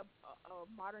really a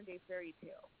modern day fairy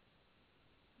tale.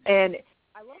 And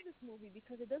I love this movie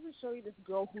because it doesn't show you this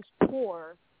girl who's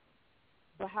poor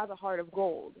but has a heart of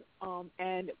gold,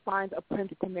 and finds a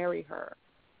prince to marry her.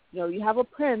 You have a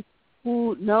prince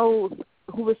who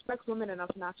respects women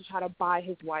enough not to try to buy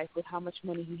his wife with how much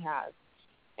money he has.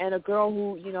 And a girl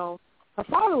who, her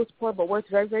father was poor but works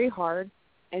very, very hard,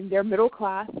 and they're middle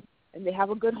class, and they have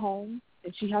a good home,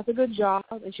 and she has a good job,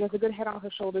 and she has a good head on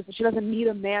her shoulders, and she doesn't need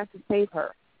a man to save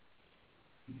her.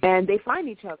 And they find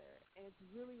each other, and it's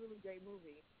a really, really great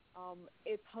movie.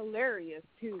 It's hilarious,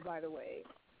 too, by the way.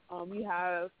 You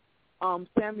have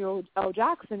Samuel L.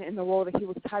 Jackson in the role that he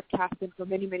was typecast in for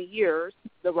many, many years,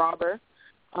 the robber.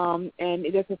 And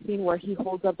there's a scene where he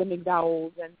holds up the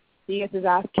McDowells and he gets his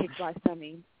ass kicked by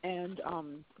Semi and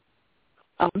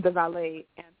the valet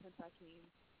and Prince Akeem.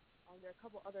 There are a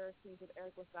couple other scenes with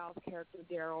Eric LaSalle's character,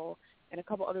 Daryl, and a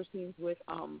couple other scenes with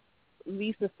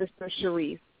Lisa's sister,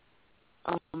 Cherise.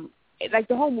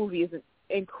 The whole movie is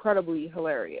incredibly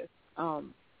hilarious.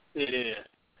 It is.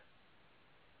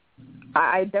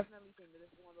 I definitely think that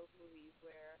this is one of those movies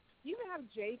where you even have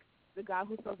Jake, the guy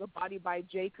who sells a Body by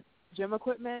Jake gym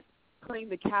equipment, playing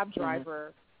the cab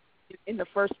driver in the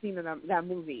first scene of that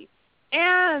movie.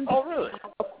 And really?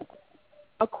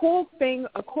 A cool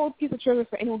piece of trivia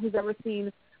for anyone who's ever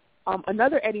seen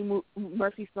another Eddie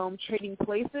Murphy film, Trading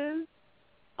Places.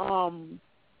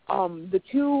 The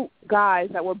two guys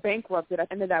that were bankrupted at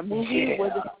the end of that movie were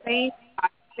the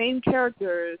same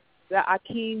characters that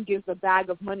Akeem gives a bag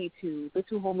of money to, the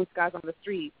two homeless guys on the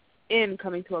street in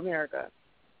Coming to America.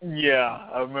 Yeah,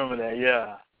 I remember that,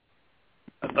 yeah.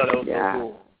 I thought that was so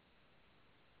cool.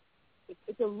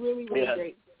 It's a really,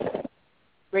 really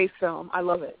great film. I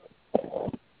love it.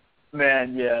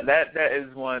 Man, yeah, that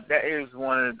is one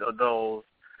of those.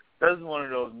 That's one of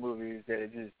those movies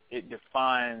that it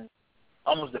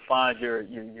almost defines your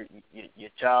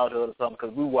childhood or something,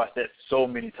 because we watched that so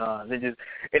many times. And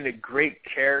the great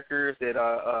characters that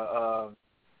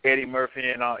Eddie Murphy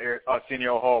and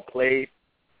Arsenio Hall played,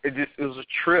 it was a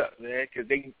trip, man, because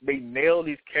they nailed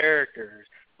these characters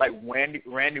like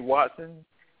Randy Watson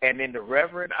and then the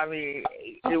Reverend. I mean,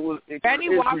 Randy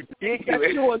Watson, ridiculous.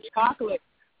 Sexual Chocolate.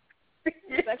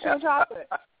 Sexual Chocolate.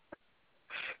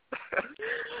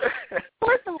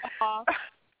 First of all,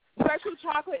 Sexual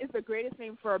Chocolate is the greatest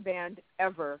name for a band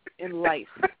ever in life,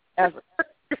 ever.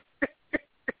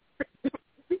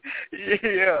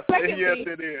 Yes, secondly, yes,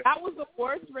 it is. That was the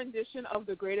worst rendition of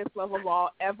The Greatest Love of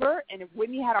All ever, and if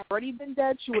Whitney had already been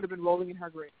dead, she would have been rolling in her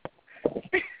grave.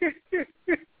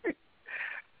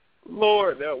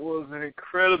 Lord, that was an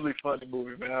incredibly funny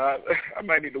movie, man. I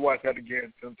might need to watch that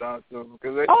again sometime soon.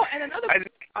 And another thing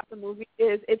about the movie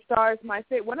is it stars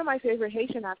one of my favorite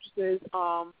Haitian actresses,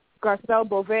 Garcelle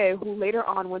Beauvais, who later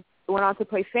on went on to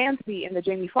play Fancy in the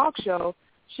Jamie Foxx show.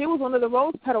 She was one of the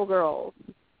Rose Petal girls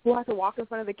who had to walk in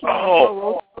front of the king.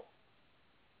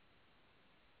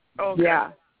 Okay.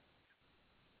 Yeah.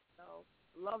 So,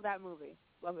 love that movie.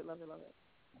 Love it, love it, love it.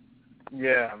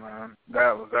 Yeah, man.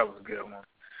 That was a good one.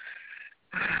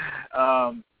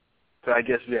 So I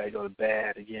guess we gotta go to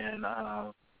bad again.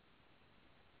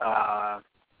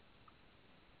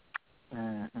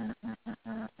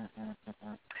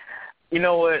 You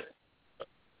know what?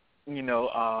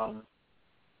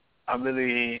 I'm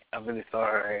really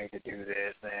sorry to do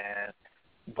this, man.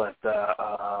 But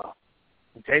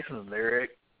Jason's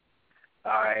Lyric,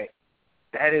 all right,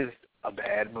 that is a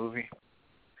bad movie.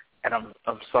 And I'm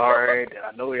sorry that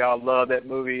I know y'all love that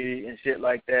movie and shit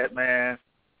like that, man.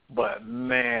 But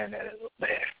man, that is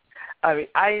bad. I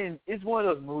mean, it's one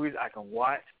of those movies I can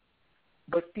watch,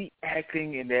 but the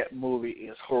acting in that movie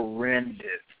is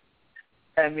horrendous.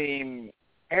 I mean,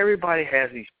 everybody has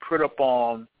these put up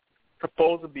on,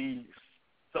 supposed to be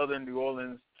Southern New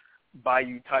Orleans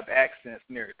Bayou type accents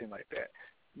and everything like that.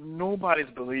 Nobody's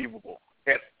believable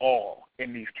at all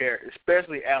in these characters,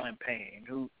 especially Alan Payne,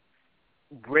 who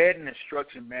read an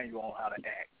instruction manual on how to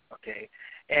act, okay?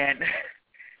 And,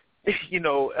 and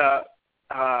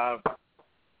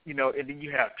then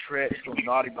you have Tretch from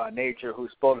Naughty by Nature,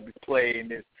 who's supposed to be playing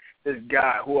this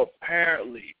guy who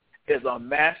apparently is a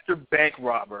master bank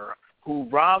robber who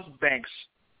robs banks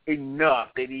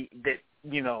enough that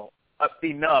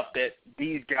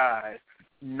these guys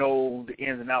know the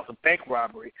ins and outs of bank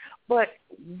robbery, but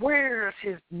wears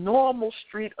his normal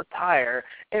street attire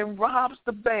and robs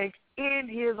the bank in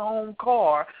his own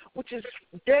car, which is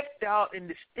decked out and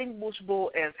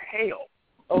distinguishable as hell,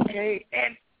 okay?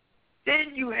 And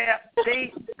then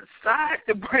they decide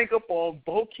to bring up on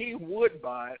Bokeem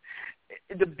Woodbine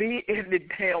to be in the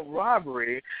damn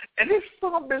robbery, and this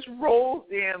son bitch rolls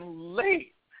in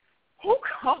late. Who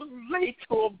comes late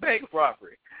to a bank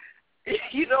robbery? And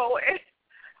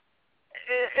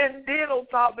then on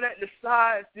top of that,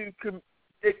 decides to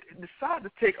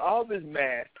take all his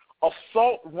mask,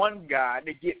 assault one guy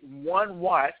to get one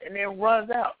watch, and then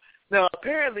runs out. Now,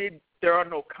 apparently, there are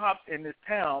no cops in this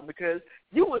town because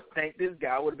you would think this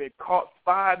guy would have been caught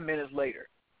 5 minutes later.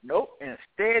 Nope.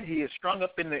 Instead, he is strung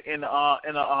up in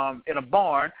a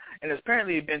barn and has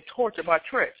apparently been tortured by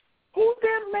Tretch. Who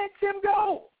then lets him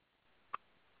go?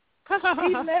 He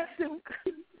lets him.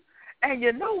 And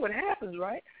you know what happens,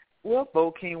 right? Well,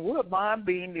 Bokeem Woodbine,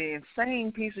 being the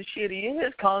insane piece of shit he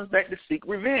is, comes back to seek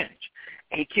revenge.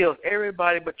 And he kills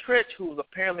everybody but Tretch, who was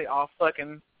apparently off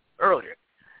fucking earlier.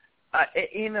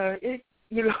 It's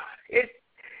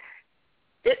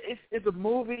a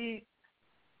movie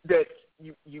that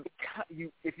you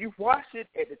if you watch it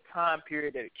at the time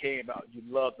period that it came out, you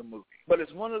love the movie. But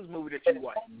it's one of those movies that you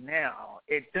watch now,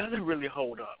 it doesn't really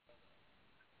hold up.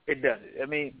 It doesn't. I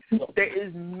mean, there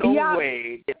is no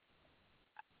way.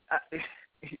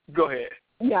 Go ahead.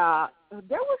 Yeah,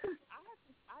 there was some.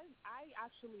 I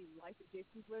actually liked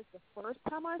Jason's Lyric the first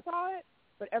time I saw it,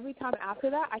 but every time after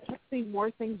that, I kept seeing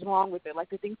more things wrong with it, like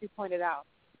the things you pointed out.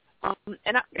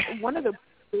 One of the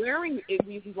glaring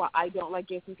reasons why I don't like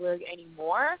Jason's Lyric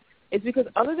anymore is because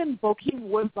other than Bokeem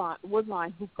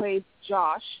Woodbine, who plays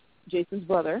Josh, Jason's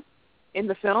brother, in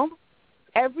the film,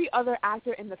 every other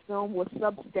actor in the film was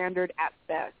substandard at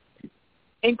best,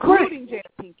 including Jada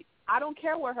Pinkett. I don't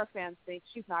care what her fans think.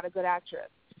 She's not a good actress.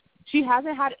 She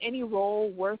hasn't had any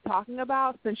role worth talking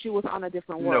about since she was on A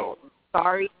Different World. No.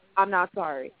 Sorry. I'm not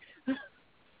sorry.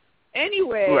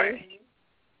 Anyway, right.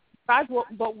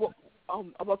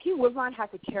 Joaquin Woodbine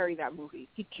had to carry that movie.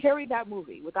 He carried that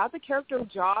movie. Without the character of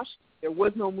Josh, there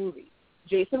was no movie.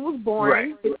 Jason was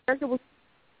boring. Right. His character was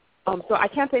so I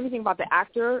can't say anything about the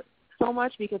actor so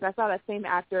much because I saw that same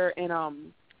actor in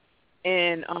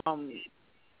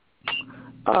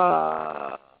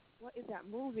what is that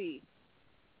movie?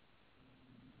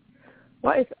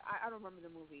 I don't remember the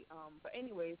movie. But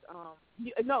anyways,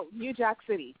 New Jack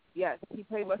City. Yes, he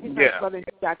played Wesley Snipes' brother in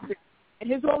New Jack City, and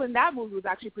his role in that movie was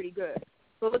actually pretty good.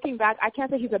 So looking back, I can't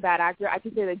say he's a bad actor. I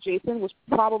can say that Jason was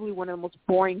probably one of the most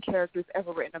boring characters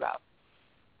ever written about.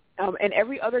 And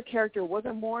every other character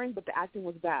wasn't boring, but the acting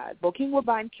was bad. Joaquin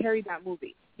Woodbine carried that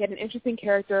movie. He had an interesting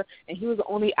character, and he was the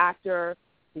only actor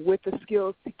with the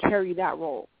skills to carry that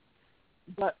role.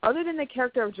 But other than the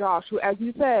character of Josh, who, as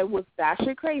you said, was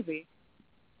batshit crazy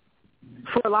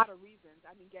for a lot of reasons.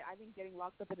 I think getting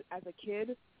locked up as a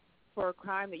kid for a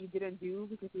crime that you didn't do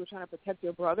because you were trying to protect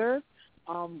your brother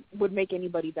would make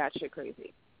anybody batshit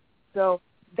crazy. So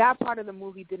that part of the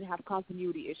movie didn't have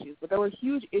continuity issues, but there were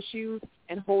huge issues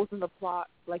and holes in the plot,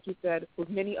 like you said, with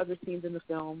many other scenes in the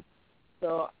film.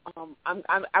 So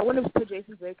I wouldn't put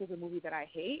Jason's Lake as a movie that I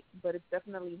hate, but it's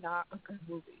definitely not a good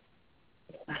movie.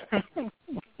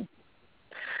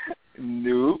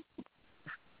 Nope.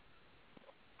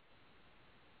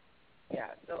 Yeah,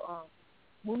 so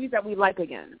movies that we like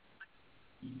again.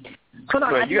 Hold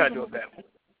on, you gotta do it better.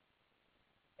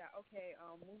 Yeah, okay.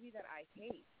 Movie that I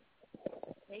hate.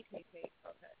 Hate. Okay.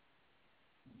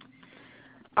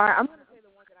 All right, I'm gonna say the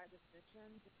one that I just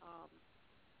mentioned.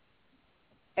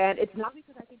 And it's not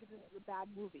because I think it's a bad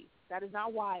movie. That is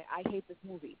not why I hate this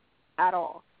movie at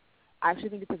all. I actually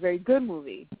think it's a very good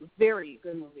movie. Very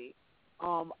good movie.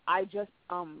 I just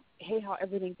hate how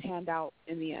everything panned out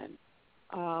in the end.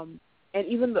 And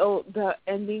even though the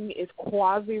ending is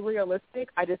quasi-realistic,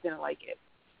 I just didn't like it.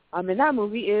 And that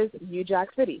movie is New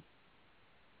Jack City.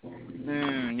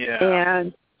 Yeah.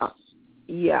 And,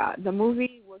 the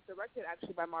movie was directed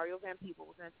actually by Mario Van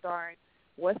Peebles and starring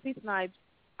Wesley Snipes,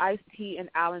 Ice-T, and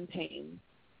Alan Payne.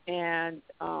 And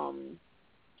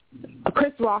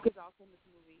Chris Rock is also in this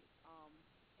movie.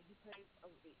 He plays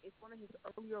it's one of his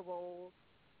earlier roles,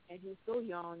 and he was still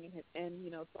young and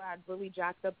still had really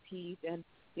jacked up teeth and,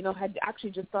 had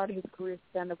actually just started his career as a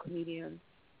stand-up comedian.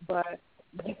 But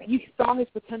you saw his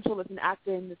potential as an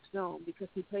actor in this film because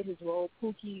he played his role,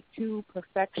 Pookie, to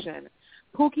perfection.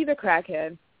 Pookie the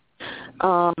crackhead.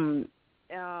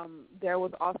 There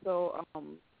was also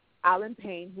Alan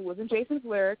Payne, who was in Jason's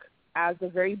Lyric as the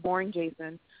very boring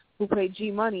Jason, who played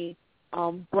G Money,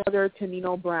 brother to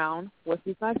Nino Brown,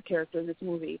 Wesley Snipes' character in this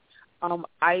movie.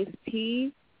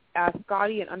 Ice-T as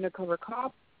Scotty, an undercover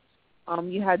cop.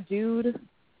 You had dude,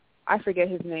 I forget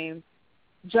his name,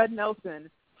 Judd Nelson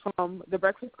from The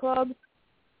Breakfast Club,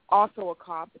 also a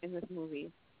cop in this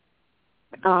movie.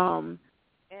 And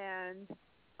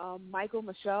Michael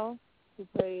Michelle, who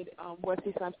played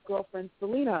Wesley Snipes' girlfriend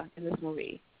Selena in this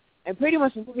movie. And pretty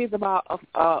much the movie is about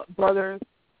brothers,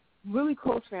 really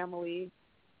close family.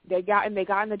 They got in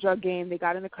the drug game, they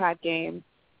got in the crack game,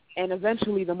 and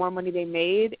eventually the more money they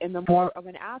made and the more of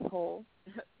an asshole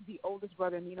the oldest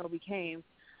brother Nino became,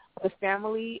 the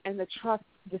family and the trust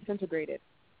disintegrated.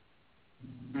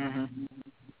 Mm-hmm.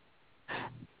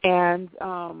 And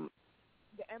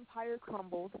the empire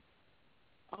crumbled.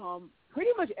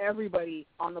 Pretty much everybody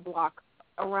on the block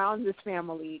around this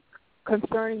family,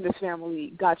 concerning this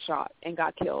family, got shot and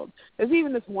got killed. There's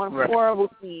even this one horrible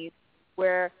scene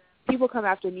where people come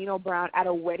after Nino Brown at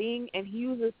a wedding, and he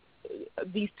uses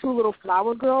these two little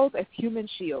flower girls as human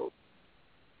shields.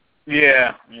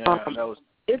 Yeah, that was.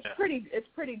 It's pretty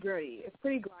gritty. It's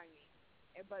pretty grimy.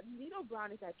 But Nino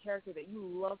Brown is that character that you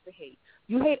love to hate.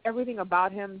 You hate everything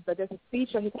about him, but there's a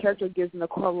speech that his character gives in the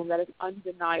courtroom that is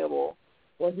undeniable,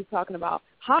 where he's talking about,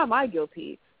 how am I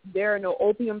guilty? There are no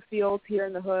opium fields here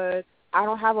in the hood. I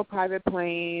don't have a private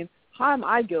plane. How am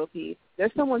I guilty?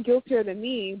 There's someone guiltier than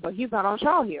me, but he's not on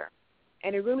trial here.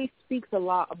 And it really speaks a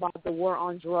lot about the war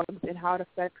on drugs and how it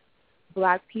affects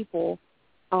black people,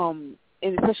 and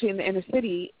especially in the inner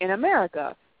city in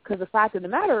America. Because the fact of the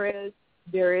matter is,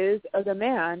 there is a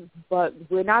demand, but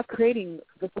we're not creating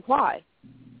the supply.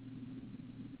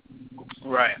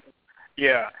 Right.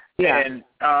 Yeah. Yeah. And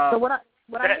so what I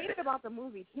hated about the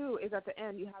movie too is at the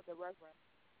end you have the Reverend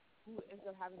who ends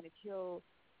up having to kill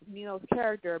Nino's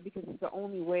character because it's the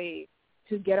only way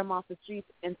to get him off the streets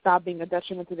and stop being a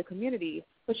detriment to the community.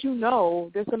 But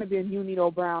there's going to be a new Nino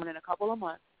Brown in a couple of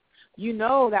months.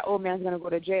 That old man's going to go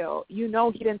to jail. He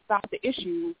didn't stop the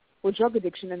issue with drug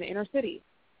addiction in the inner city.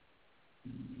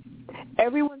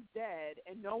 Everyone's dead,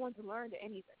 and no one's learned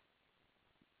anything.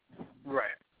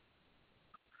 Right.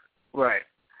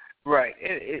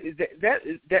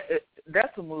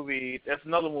 that's a movie. That's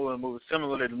another movie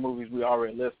similar to the movies we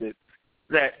already listed.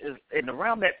 That is, and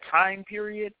around that time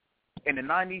period in the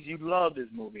 90s, you love this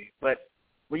movie. But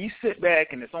when you sit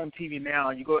back and it's on TV now,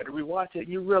 and you go to rewatch it,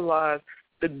 you realize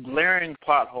the glaring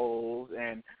plot holes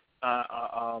and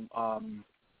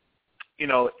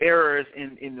errors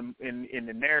in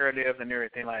the narrative and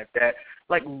everything like that.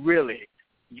 Like, really,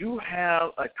 you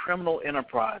have a criminal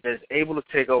enterprise that is able to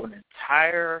take over an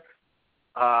entire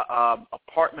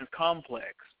apartment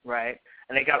complex, right?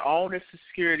 And they got all this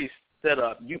security set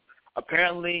up.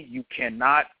 Apparently you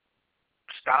cannot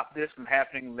stop this from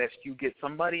happening unless you get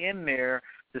somebody in there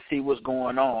to see what's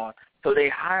going on. So they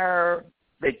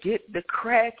get the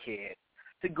crackhead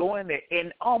to go in there,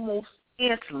 and almost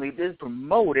instantly they're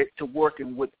promoted to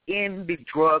working within the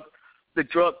drug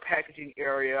packaging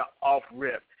area off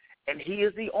rip. And he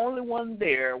is the only one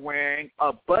there wearing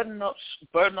a button-up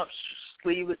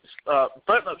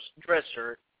dress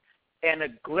shirt and a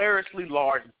gloriously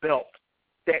large belt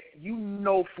that you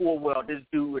know full well this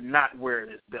dude would not wear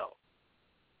this belt.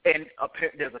 And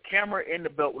there's a camera in the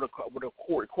belt with a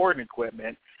recording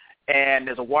equipment, and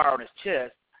there's a wire on his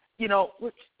chest. You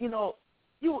would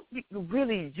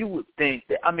think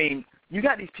that, I mean, you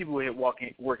got these people here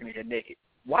working here naked.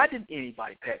 Why didn't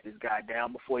anybody pat this guy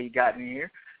down before he got in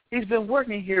here? He's been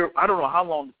working here, I don't know how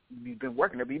long he's been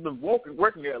working there, but he's been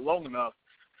working here long enough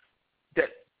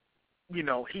that, he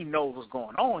knows what's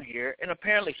going on here. And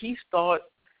apparently he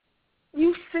thought,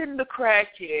 you send the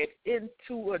crackhead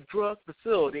into a drug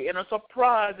facility, and I'm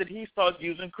surprised that he starts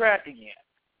using crack again.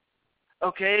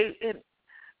 Okay?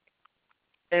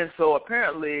 And so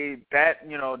apparently that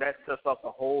sets up the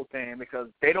whole thing, because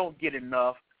they don't get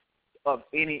enough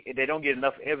evidence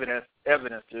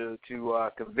to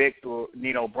convict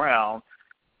Nino Brown,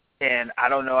 and I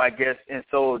don't know, I guess, and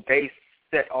so they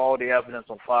set all the evidence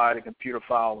on fire, the computer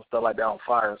files and stuff like that on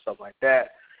fire and stuff like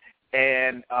that,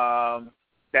 and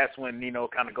that's when Nino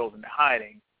kind of goes into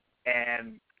hiding,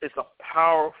 and it's a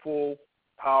powerful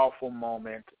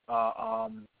moment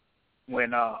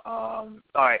when all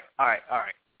right.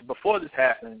 Before this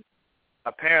happens,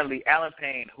 apparently Alan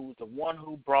Payne, who's the one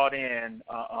who brought in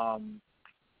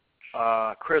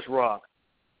Chris Rock,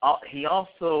 he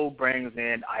also brings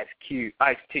in Ice-T.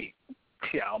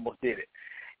 Yeah, I almost did it.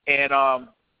 And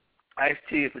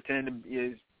Ice-T is pretending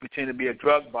to be a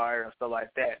drug buyer and stuff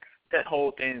like that. That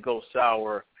whole thing goes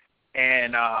sour,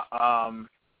 and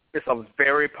it's a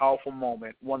very powerful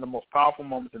moment, one of the most powerful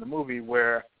moments in the movie,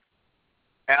 where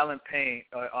Alan Payne,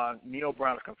 Nino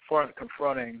Brown is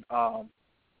confronting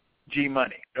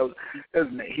G-Money.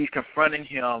 He's confronting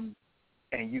him,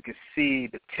 and you can see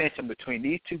the tension between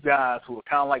these two guys who are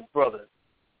kind of like brothers,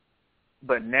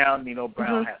 but now Nino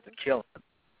Brown has to kill him.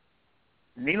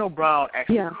 Nino Brown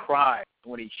actually cries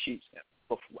when he shoots him.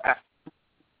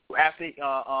 After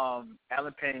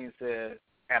Alan Payne says,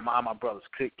 am I my brother's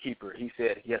keeper? He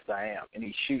said, yes, I am, and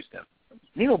he shoots him.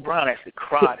 Nino Brown actually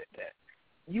cried at that.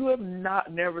 You have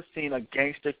never seen a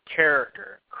gangster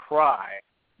character cry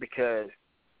because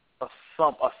of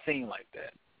a scene like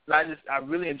that. And I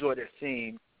really enjoyed that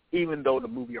scene, even though the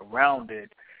movie around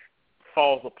it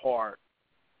falls apart,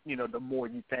 the more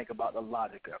you think about the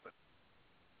logic of it.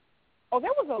 Oh,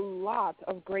 there was a lot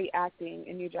of great acting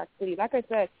in New Jack City. Like I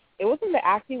said, it wasn't the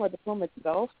acting or the film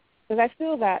itself, because I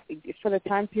feel that for the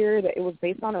time period that it was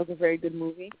based on, it was a very good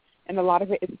movie, and a lot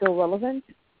of it is still relevant.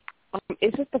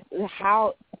 It's just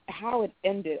how it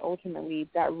ended ultimately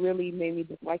that really made me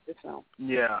dislike this film.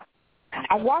 Yeah.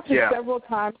 I watched it several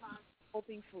times,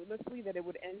 hoping foolishly that it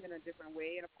would end in a different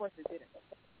way, and of course it didn't.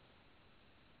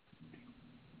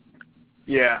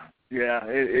 Yeah,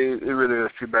 it really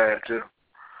is too bad too.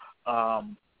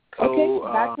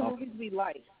 Okay, back to movies we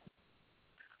like.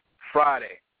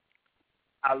 Friday.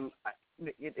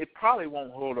 It probably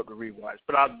won't hold up to rewatch,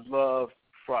 but I love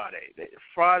Friday.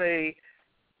 Friday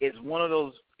is one of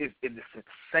those. It's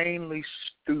insanely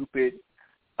stupid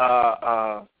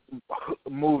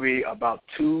movie about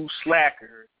two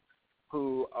slackers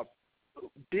who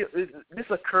this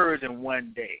occurs in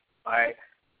one day. All right,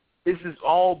 this is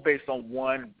all based on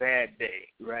one bad day.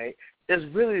 Right. There's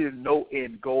really no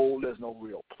end goal. There's no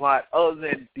real plot other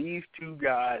than these two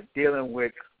guys dealing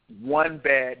with one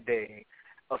bad day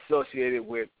associated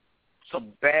with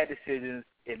some bad decisions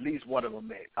at least one of them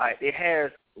made. All right, it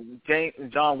has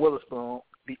John Witherspoon,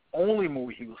 the only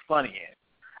movie he was funny in,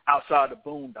 outside the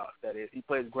Boondocks, that is. He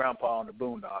plays Grandpa on the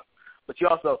Boondocks. But you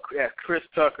also have Chris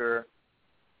Tucker,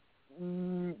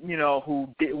 who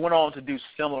went on to do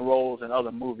similar roles in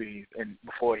other movies and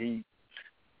before he,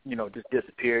 just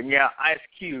disappeared. And yeah, Ice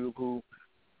Cube, who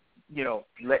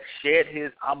shed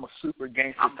his I'm a super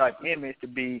gangster type image to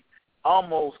be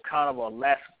almost kind of a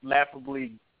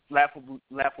laughably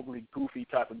goofy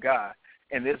type of guy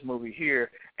in this movie here.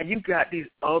 And you got these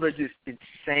other just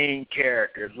insane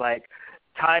characters like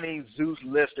Tiny Zeus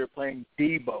Lister playing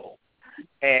Debo,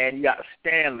 and you got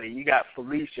Stanley, you got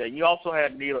Felicia, you also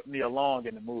had Nia Long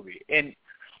in the movie. And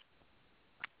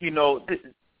you just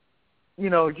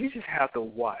have to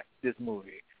watch this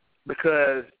movie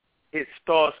because it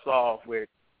starts off with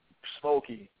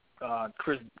Smokey,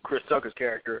 Chris Tucker's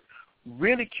character,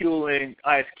 ridiculing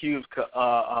Ice Cube's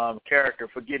character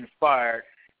for getting fired,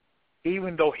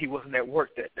 even though he wasn't at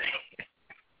work that day.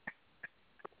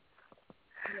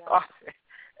 Yeah.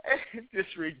 It's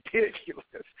just ridiculous.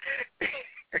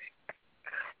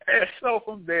 And so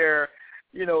from there,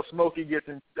 Smokey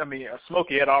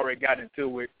Smokey had already gotten into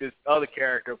it with this other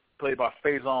character played by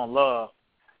Faison Love,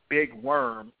 Big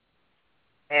Worm,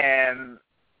 and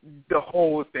the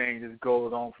whole thing just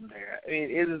goes on from there. I mean,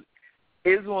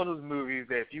 it's one of those movies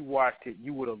that if you watched it,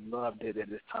 you would have loved it at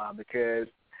this time because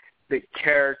the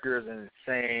characters are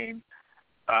insane.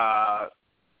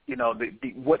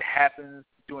 What happens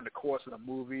during the course of the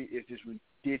movie is just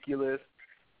ridiculous.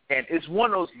 And it's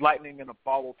one of those lightning in a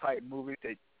bottle type movies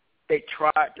that they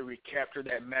tried to recapture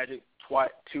that magic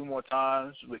two more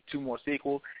times with 2 more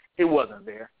sequels. It wasn't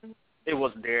there. It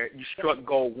wasn't there. You struck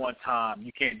gold one time.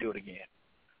 You can't do it again.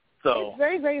 So it's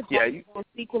very, very hard to do a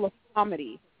sequel of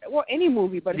comedy. Well, any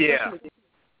movie, but especially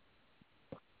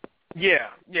Yeah,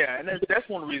 and that's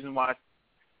one reason why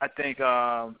I think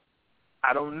I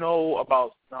don't know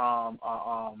about the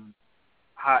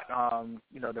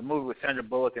movie with Sandra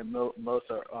Bullock and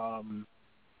Melissa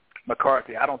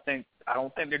McCarthy. I don't think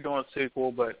they're doing a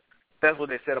sequel, but that's what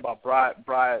they said about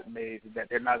Bridesmaids, that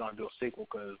they're not going to do a sequel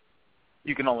because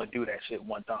you can only do that shit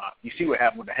one time. You see what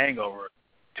happened with The Hangover.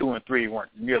 2 and 3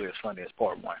 weren't nearly as funny as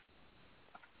part 1.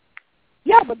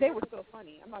 Yeah, but they were still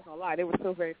funny. I'm not going to lie. They were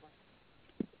still very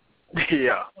funny.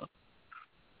 Yeah.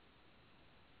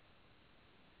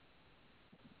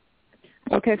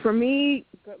 Okay, for me,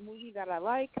 the movie that I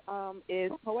like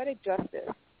is Poetic Justice.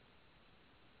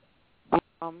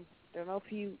 Don't know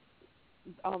if you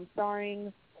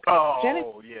starring Janet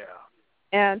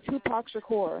and Tupac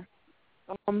Shakur.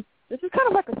 This is kind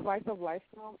of like a slice of life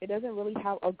film. It doesn't really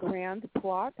have a grand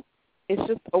plot. It's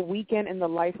just a weekend in the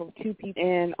life of 2 people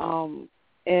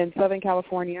in Southern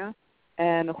California,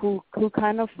 and who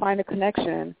kind of find a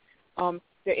connection. There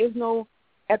is no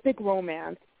epic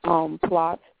romance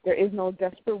plot. There is no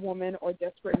desperate woman or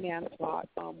desperate man plot,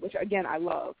 which again I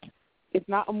love. It's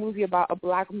not a movie about a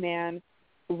black man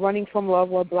running from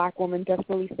love or a black woman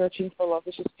desperately searching for love.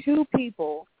 It's just 2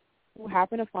 people who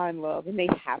happen to find love, and they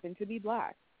happen to be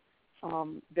black.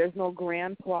 There's no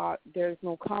grand plot. There's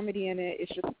no comedy in it.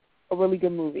 It's just a really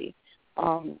good movie.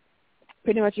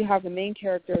 Pretty much you have the main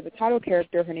character, the title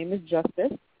character. Her name is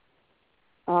Justice.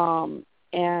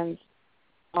 And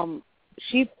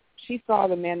she saw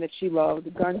the man that she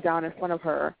loved gunned down in front of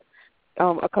her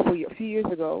a few years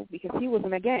ago because he was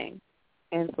in a gang.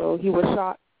 And so he was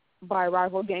shot by a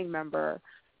rival gang member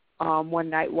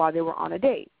one night while they were on a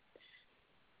date.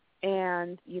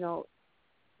 And,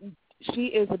 she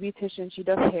is a beautician. She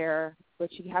does hair,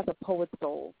 but she has a poet's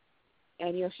soul.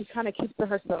 And, she kind of keeps to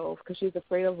herself because she's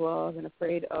afraid of love and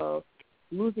afraid of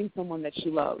losing someone that she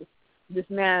loves. This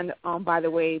man, by the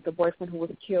way, the boyfriend who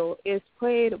was killed, is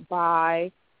played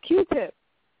by Q-Tip,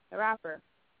 the rapper.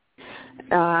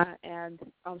 And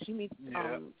she meets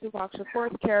Tupac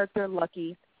Shakur's character,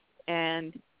 Lucky,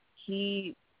 and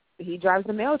he drives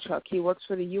a mail truck. He works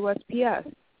for the USPS.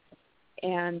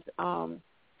 And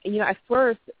at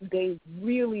first, they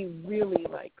really, really,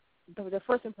 the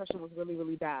first impression was really,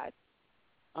 really bad.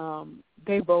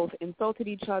 They both insulted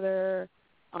each other,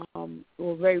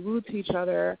 were very rude to each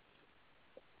other.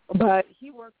 But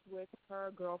he works with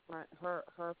her girlfriend, her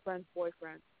friend's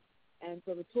boyfriend. And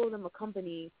so the 2 of them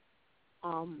accompany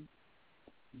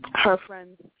her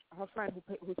friend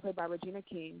who's played by Regina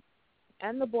King,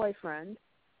 and the boyfriend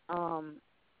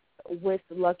with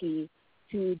Lucky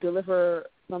to deliver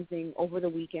something over the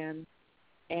weekend.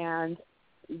 And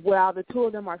while the 2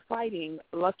 of them are fighting,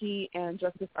 Lucky and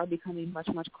Justice are becoming much,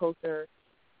 much closer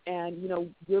and,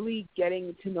 really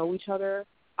getting to know each other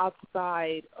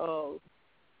outside of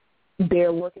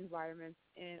their work environments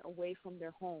and away from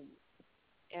their homes.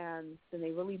 And then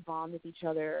they really bond with each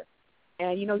other.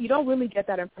 And, you don't really get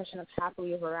that impression of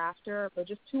happily ever after, but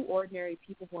just 2 ordinary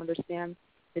people who understand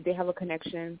that they have a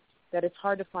connection, that it's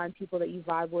hard to find people that you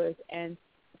vibe with. And,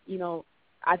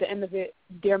 at the end of it,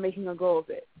 they're making a go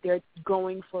of it. They're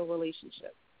going for a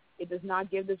relationship. It does not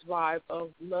give this vibe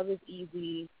of love is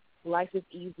easy Life is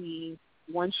Easy,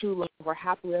 One True Love, or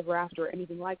Happily Ever After, or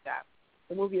anything like that.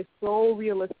 The movie is so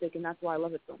realistic, and that's why I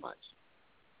love it so much.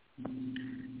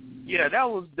 Yeah, that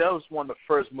was one of the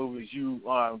first movies you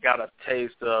got a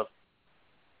taste of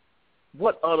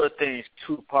what other things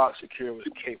Tupac Shakur was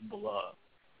capable of.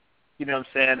 You know what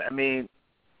I'm saying? I mean,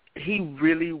 he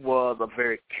really was a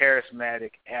very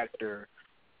charismatic actor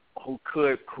who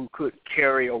could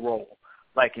carry a role,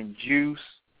 like in Juice,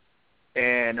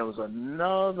 and there was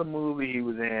another movie he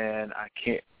was in. I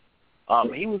can't.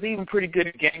 He was even pretty good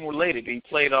at Gang Related. He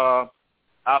played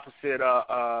opposite.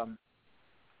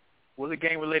 Was it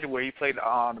Gang Related where he played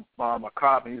a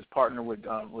cop and he was partnered with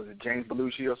was it James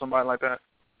Belushi or somebody like that?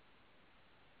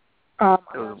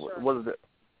 Was it?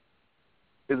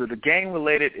 Is it the Gang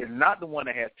Related? It's not the one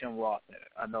that had Tim Roth in it.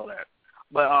 I know that,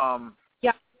 but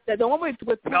yeah, the one with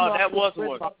Tim no, Roth. that was the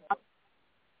one.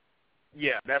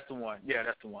 Yeah, that's the one. Yeah,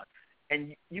 that's the one.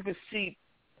 And you can see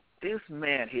this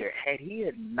man here. Had he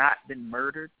not been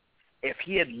murdered, if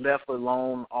he had left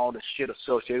alone all the shit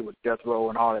associated with death row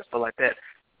and all that stuff like that,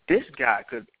 this guy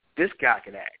could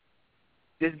act.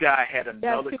 This guy had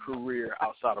another career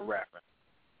outside of rapping.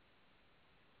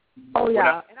 Oh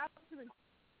yeah, and I'm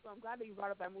glad that you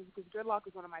brought up that movie because Dreadlock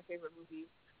is one of my favorite movies.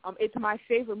 It's my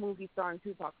favorite movie starring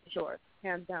Tupac for sure,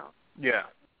 hands down. Yeah.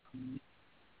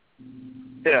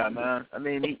 Yeah, man. I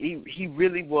mean, he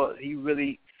really was. He's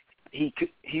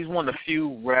one of the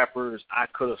few rappers I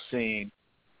could have seen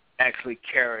actually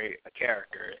carry a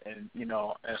character and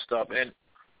and stuff. And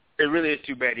it really is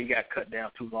too bad he got cut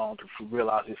down too long to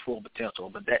realize his full potential.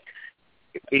 But that,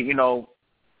 he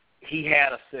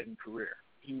had a second career.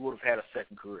 He would have had a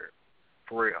second career,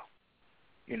 for real.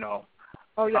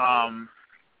 Oh yeah.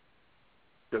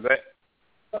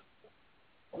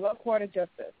 What Court of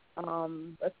Justice?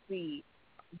 Let's see.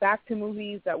 Back to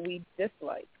movies that we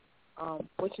dislike.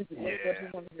 Which is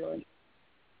one of yours?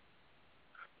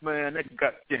 Man, that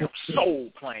goddamn Soul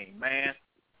Plane, man.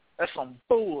 That's some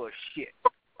bullshit.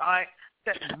 All right,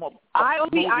 that motherfucker. I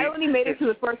only made it to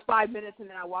the first 5 minutes and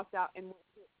then I walked out and went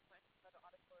to another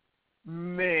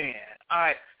auditorium. Man, all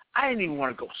right. I didn't even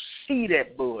want to go see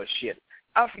that bullshit.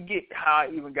 I forget how I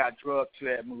even got drugged to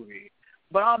that movie.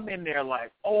 But I'm in there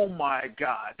like, oh, my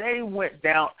God. They went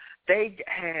down. They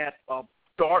had a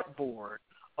dartboard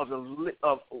of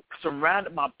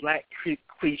surrounded by black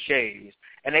cliches,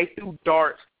 and they threw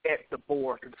darts at the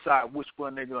board to decide which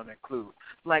one they're going to include.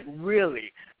 Like,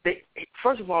 really?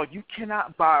 First of all, you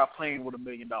cannot buy a plane with $1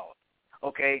 million,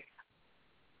 okay?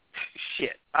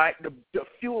 Shit. All right? The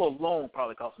fuel alone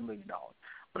probably costs $1 million.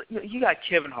 But you got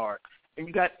Kevin Hart, and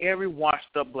you got every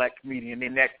washed-up black comedian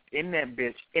in that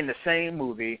bitch in the same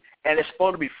movie, and it's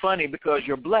supposed to be funny because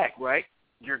you're black, right?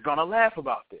 You're gonna laugh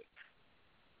about this.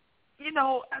 And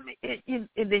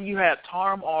then you have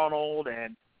Tarm Arnold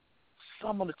and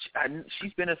some of the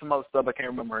she's been in some other stuff. I can't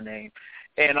remember her name,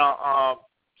 and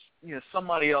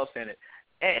somebody else in it,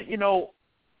 and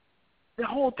the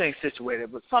whole thing's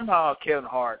situated. But somehow Kevin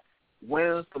Hart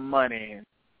wins the money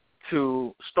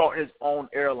to start his own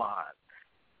airline.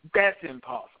 That's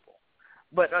impossible.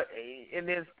 But and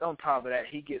then on top of that,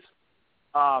 he gets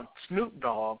Snoop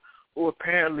Dogg, who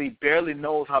apparently barely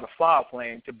knows how to fly a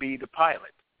plane, to be the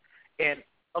pilot. And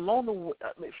along the way,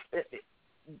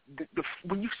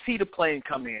 when you see the plane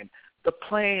come in, the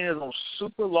plane is on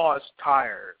super large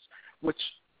tires, which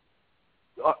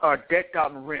are decked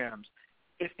out in rims.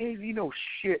 If any of you know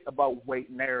shit about weight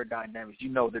and aerodynamics, you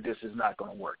know that this is not going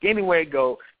to work. Anyway it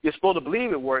goes, you're supposed to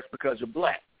believe it works because you're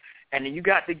black. And then you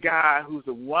got the guy who's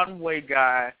the one-way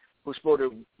guy who's supposed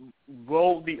to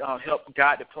roll help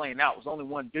guide the plane out. It was only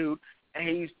one dude, and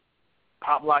he's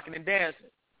pop-locking and dancing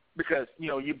because,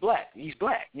 you're black. He's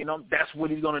black. That's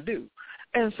what he's going to do.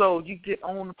 And so you get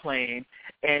on the plane,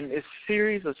 and it's a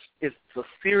series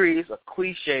of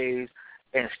cliches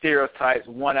and stereotypes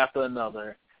one after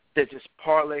another that just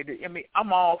parlay.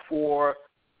 I'm all for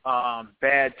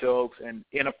bad jokes and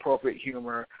inappropriate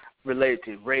humor related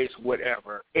to race,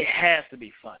 whatever. It has to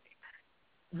be funny.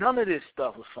 None of this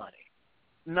stuff was funny.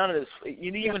 None of this.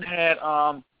 You even had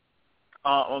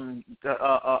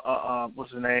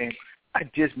what's his name? I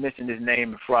just mentioned his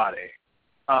name on Friday.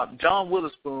 John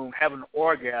Witherspoon having an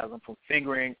orgasm from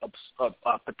fingering a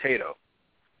potato,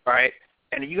 right?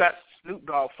 And you got Snoop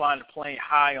Dogg flying the plane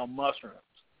high on mushrooms,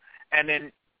 and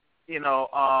then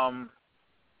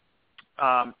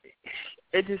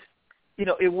it just.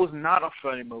 It was not a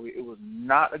funny movie. It was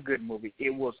not a good movie.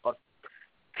 It was a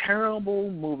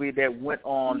terrible movie that went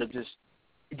on to just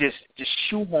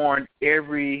shoehorn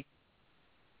every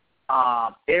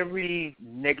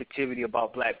negativity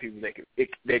about black people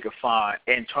they could find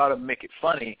and try to make it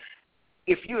funny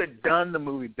if you had done the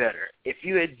movie better, if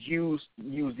you had used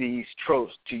these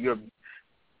tropes in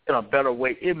a better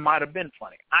way, it might have been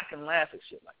funny. I can laugh at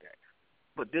shit like that.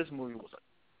 But this movie was a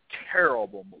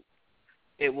terrible movie.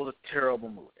 It was a terrible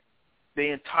movie.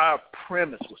 The entire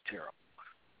premise was terrible.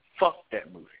 Fuck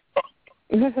that movie.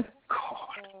 God.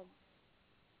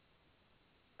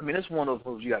 I mean, it's one of those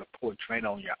movies you got to pour a train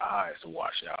on your eyes to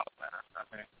wash it out,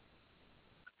 man.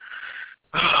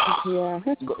 Yeah.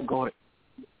 Go ahead.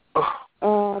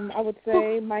 I would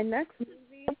say my next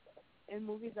movie in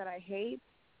movies that I hate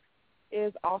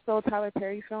is also a Tyler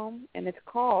Perry film, and it's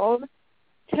called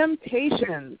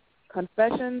Temptations: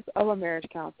 Confessions of a Marriage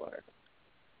Counselor.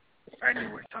 I knew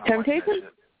we were talking Temptations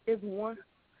about is one.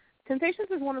 Temptations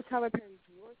is one of Tyler Perry's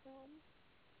newer films,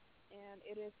 and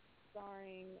it is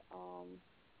starring.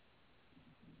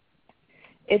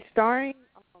 It's starring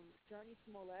Journey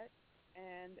Smollett,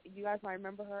 and you guys might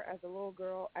remember her as a little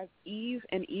girl as Eve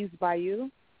in Eve's Bayou.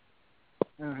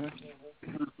 And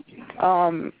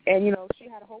you know, she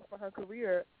had hope for her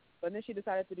career, but then she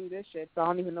decided to do this shit. So I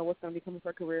don't even know what's going to become of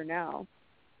her career now.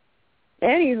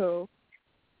 Anywho,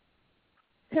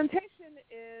 Temptation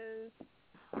is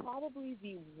probably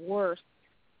the worst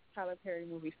Tyler Perry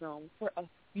movie film for a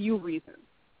few reasons.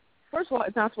 First of all,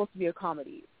 it's not supposed to be a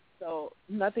comedy, so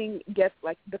nothing gets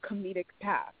like the comedic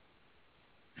path.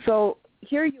 So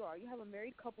here you are. You have a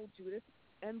married couple, Judith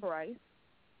and Bryce.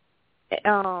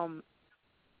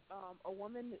 A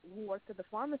woman who works at the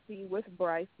pharmacy with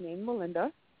Bryce named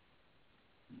Melinda.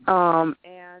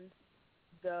 And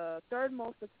the third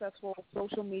most successful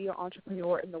social media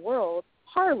entrepreneur in the world,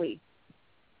 Harley.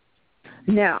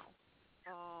 Now,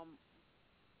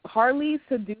 Harley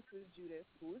seduces Judith,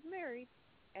 who is married,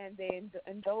 and they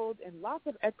indulge in lots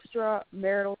of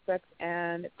extramarital sex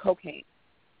and cocaine.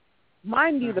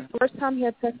 Mind you, the first time he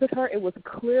had sex with her, it was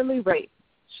clearly rape.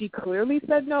 She clearly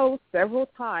said no several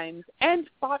times and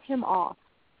fought him off.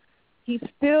 He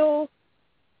still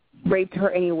raped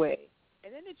her anyway.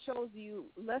 And then it shows you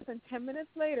less than 10 minutes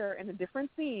later in a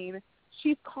different scene,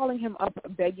 she's calling him up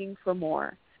begging for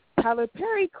more. Tyler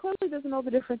Perry clearly doesn't know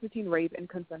the difference between rape and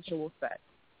consensual sex.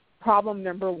 Problem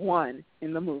number one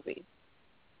in the movie.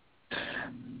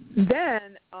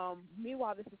 Then,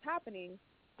 meanwhile this is happening,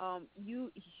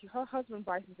 her husband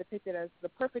Bryce is depicted as the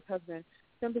perfect husband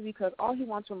simply because all he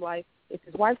wants from life is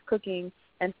his wife's cooking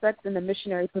and sex in the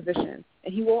missionary position,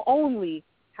 and he will only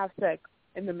have sex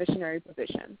in the missionary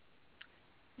position.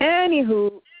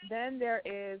 Anywho, then there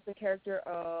is the character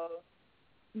of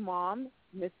mom,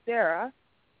 Miss Sarah,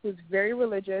 who's very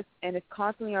religious and is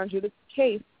constantly on Judith's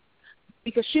case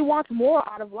because she wants more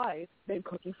out of life than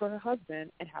cooking for her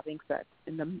husband and having sex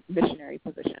in the missionary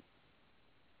position.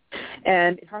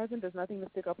 And her husband does nothing to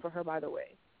stick up for her, by the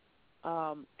way.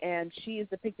 And she is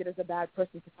depicted as a bad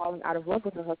person for falling out of love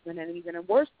with her husband, and even a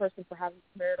worse person for having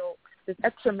this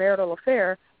extramarital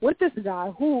affair with this guy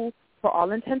who, for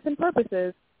all intents and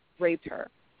purposes, raped her.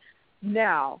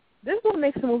 Now, this is what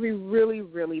makes the movie really,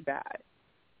 really bad.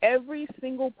 Every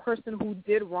single person who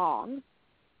did wrong,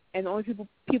 and the only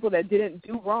people that didn't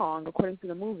do wrong, according to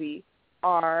the movie,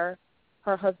 are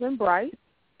her husband, Bryce,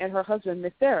 and her husband,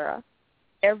 Miss Sarah.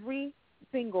 Every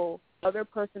single other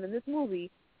person in this movie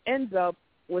ends up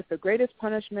with the greatest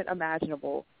punishment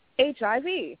imaginable,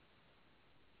 HIV.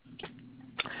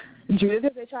 Judith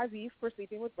has HIV for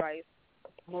sleeping with Bryce.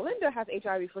 Melinda has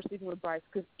HIV for sleeping with Bryce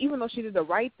because even though she did the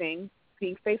right thing,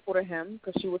 being faithful to him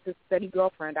because she was his steady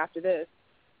girlfriend after this,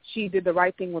 she did the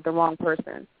right thing with the wrong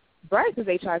person. Bryce has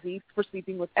HIV for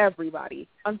sleeping with everybody,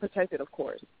 unprotected, of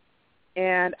course.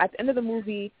 And at the end of the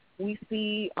movie, we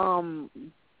see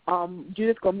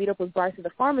Judith go meet up with Bryce at the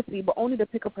pharmacy, but only to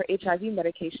pick up her HIV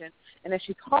medication. And as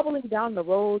she's hobbling down the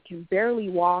road, can barely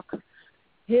walk,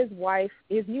 his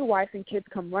new wife and kids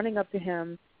come running up to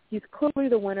him. He's clearly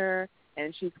the winner,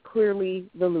 and she's clearly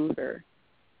the loser.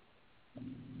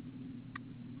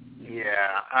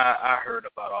 Yeah, I heard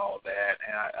about all that,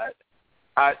 and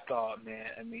I thought,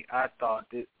 man, I thought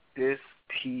this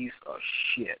piece of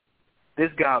shit,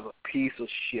 this guy's a piece of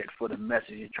shit for the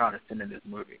message you're trying to send in this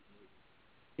movie.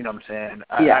 You know what I'm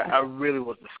saying? Yeah. I really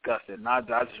was disgusted, and I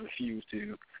just refused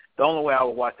to. The only way I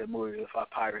would watch that movie is if I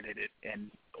pirated it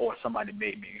or somebody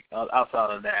made me.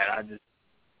 Outside of that,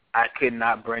 I could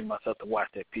not bring myself to watch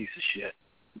that piece of shit.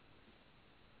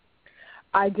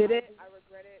 I did it. I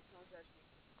regret it. Don't judge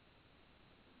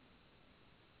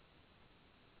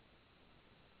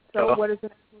me. So what is the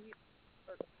next movie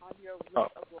on your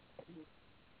list of movies?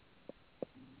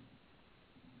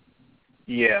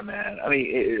 Yeah, man. I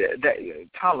mean,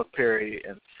 Tyler Perry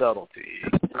and subtlety,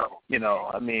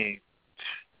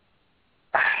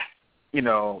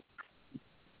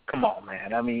 come on,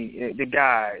 man. I mean, the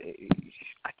guy.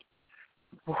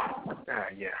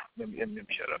 Yeah. Let me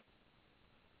shut up.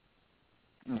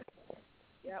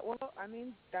 Yeah, well, I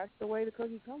mean, that's the way the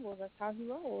cookie crumbles. That's how he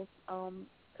rolls.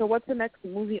 So what's the next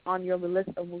movie on your list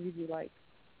of movies you like?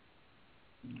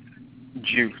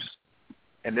 Juice.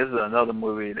 And this is another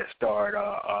movie that starred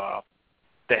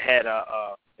that had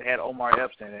Omar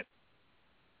Epps in it,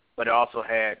 but it also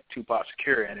had Tupac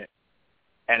Shakur in it,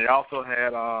 and it also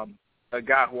had a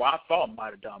guy who I thought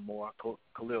might have done more,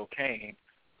 Khalil Kain,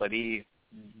 but he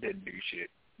didn't do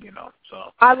shit, you know.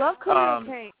 So I love Khalil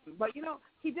Kain, but you know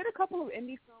he did a couple of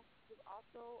indie films. He was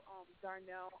also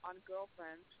Darnell on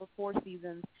Girlfriends for 4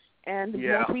 seasons, and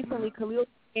most recently Khalil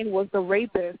Kain was the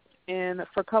rapist in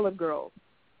For Colored Girls.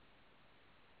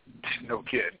 No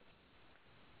kid.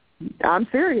 I'm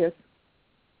serious.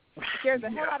 It scared the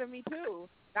hell out of me too.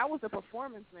 That was a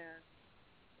performance, man.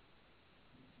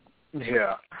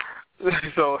 Yeah.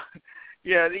 So,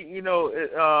 yeah, you know,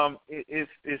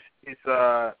 it's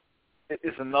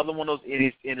another one of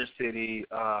those inner city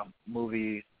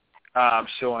movies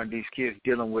showing these kids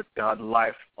dealing with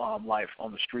life on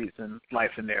the streets and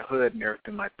life in their hood and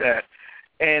everything like that.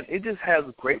 And it just has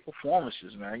great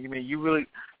performances, man. You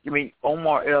mean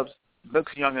Omar Epps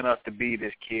looks young enough to be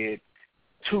this kid.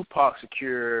 Tupac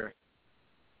Shakur,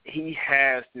 he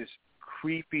has this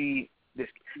creepy.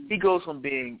 He goes from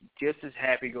being just as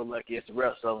happy-go-lucky as the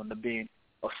rest of them to being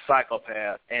a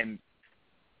psychopath and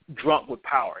drunk with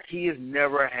power. He has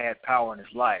never had power in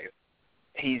his life.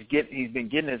 He's been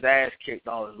getting his ass kicked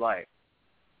all his life.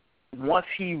 Once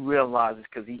he realizes,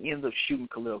 because he ends up shooting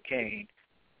Khalil Kain,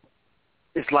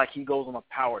 it's like he goes on a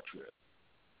power trip.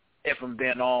 And from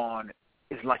then on,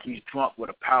 it's like he's drunk with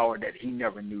a power that he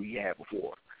never knew he had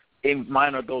before. And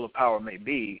minor though the power may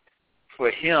be,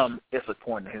 for him, it's a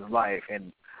point in his life.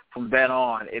 And from then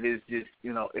on, it is just,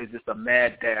 you know, it's just a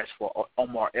mad dash for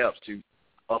Omar Epps to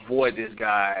avoid this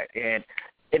guy. And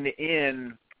in the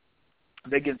end,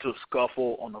 they get into a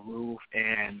scuffle on the roof,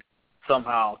 and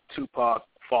somehow Tupac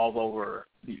falls over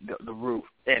the roof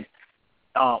and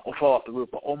fall off the roof.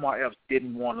 But Omar Epps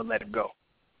didn't want to let it go.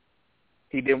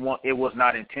 He didn't want. It was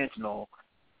not intentional.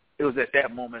 It was at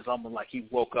that moment, it's almost like he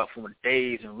woke up from a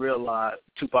daze and realized,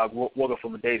 Tupac woke up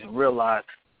from a daze and realized,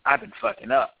 I've been fucking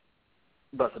up,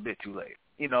 but it's a bit too late,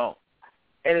 you know.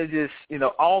 And it just, you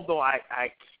know, although I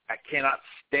cannot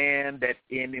stand that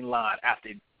ending line after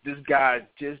this guy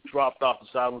just dropped off the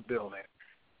side of a building,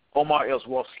 Omar Epps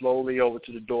walks slowly over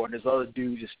to the door, and this other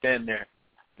dude just standing there.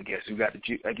 I guess you got the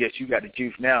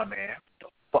juice now, man. What the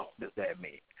fuck does that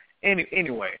mean?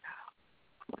 Anyway,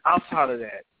 outside of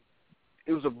that,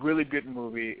 it was a really good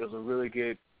movie. It was a really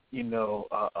good, you know,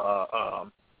 I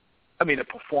mean, the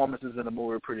performances in the movie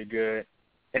were pretty good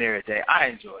and everything. I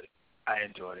enjoyed it,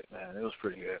 man. It was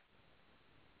pretty good.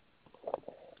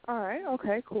 All right.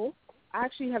 Okay, cool. I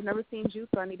actually have never seen Juice,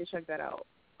 so I need to check that out.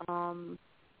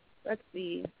 Let's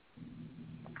see.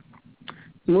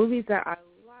 Movies that I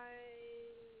like.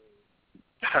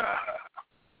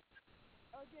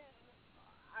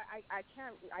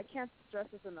 Again, I can't stress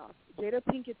this enough. Jada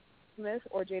Pinkett Smith,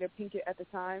 or Jada Pinkett at the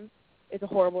time, is a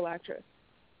horrible actress.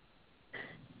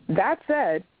 That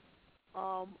said,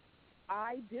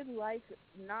 I did like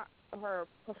not her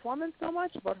performance so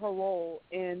much, but her role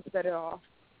in Set It Off.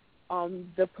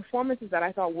 The performances that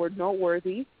I thought were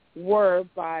noteworthy were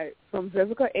from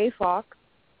Vivica A. Fox,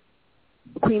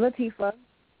 Queen Latifah,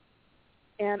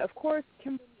 and of course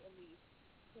Kimberly Elise,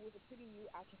 who was a pretty new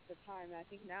actress at the time, and I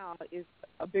think now is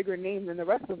a bigger name than the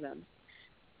rest of them.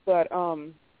 But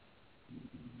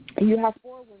you have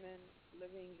 4 women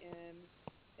living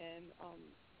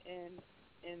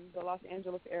in the Los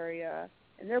Angeles area,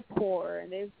 and they're poor,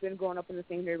 and they've been growing up in the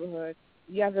same neighborhood.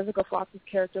 You have Vivica Fox's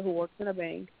character who works in a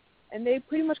bank, and they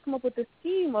pretty much come up with this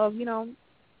scheme of, you know,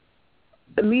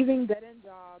 leaving dead-end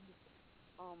jobs,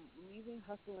 leaving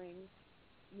hustling,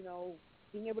 you know,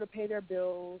 being able to pay their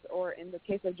bills, or in the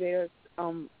case of Jada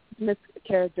Smith's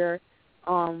character,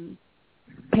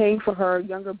 paying for her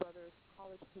younger brother's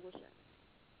college tuition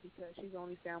because she's the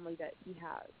only family that he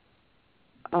has.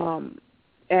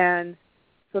 And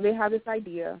so they have this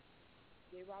idea.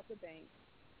 They rob the bank.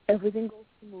 Everything goes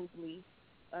smoothly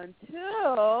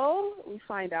until we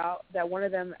find out that one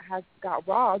of them has got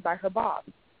robbed by her boss.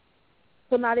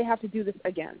 So now they have to do this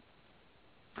again.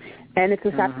 And it's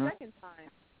the second time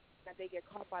that they get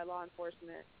caught by law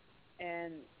enforcement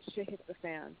and shit hits the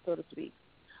fan, so to speak.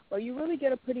 But you really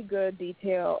get a pretty good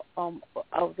detail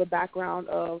of the background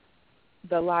of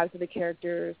the lives of the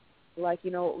characters. Like,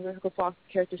 you know, Vivica Fox's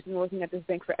character's been working at this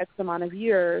bank for X amount of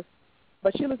years,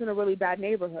 but she lives in a really bad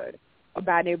neighborhood, a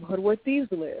bad neighborhood where thieves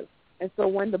live. And so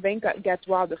when the bank gets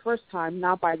robbed the first time,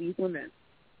 not by these women,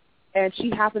 and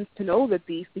she happens to know the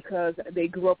thief because they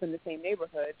grew up in the same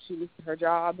neighborhood. She loses her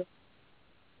job.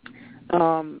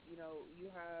 You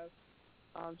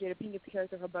have Jada Pinkett's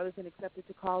character. Her brother's been accepted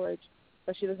to college,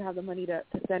 but she doesn't have the money to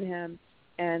send him.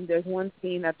 And there's one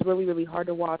scene that's really, really hard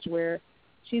to watch where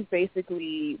she's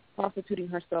basically prostituting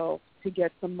herself to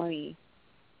get some money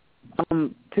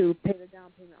to pay the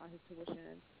down payment on his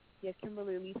tuition. You have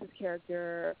Kimberly Elise's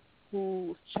character,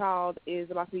 whose child is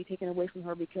about to be taken away from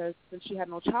her because since she had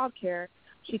no child care,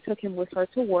 she took him with her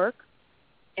to work,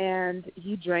 and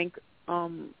he drank, a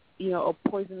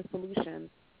poisonous solution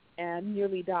and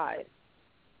nearly died.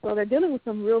 So they're dealing with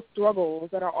some real struggles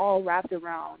that are all wrapped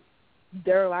around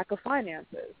their lack of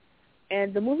finances.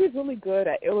 And the movie is really good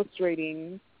at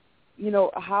illustrating,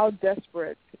 how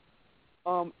desperate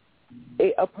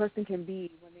a person can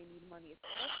be when they need money,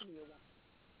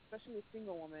 especially a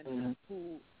single woman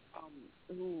who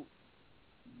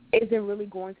isn't really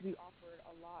going to be offered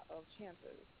a lot of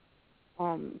chances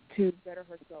to better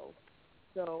herself.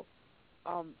 So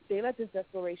they let this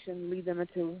desperation lead them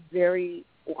into very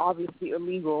obviously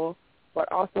illegal,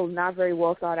 but also not very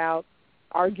well thought out,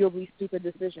 arguably stupid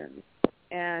decisions.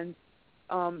 And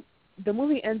the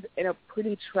movie ends in a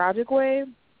pretty tragic way,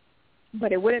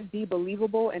 but it wouldn't be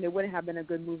believable, and it wouldn't have been a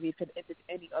good movie if it ended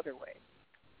any other way.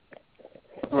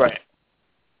 Right.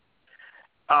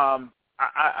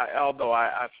 Although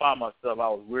I found myself, I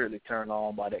was weirdly turned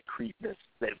on by that creep, that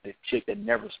chick that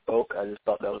never spoke. I just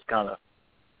thought that was kind of,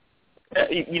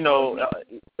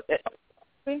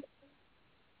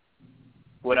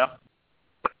 what else?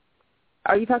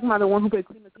 Are you talking about the one who played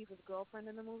Queen Latifah's girlfriend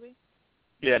in the movie?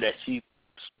 Yeah, that she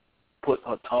put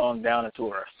her tongue down into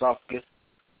her esophagus.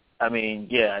 I mean,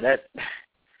 yeah, that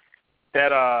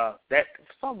for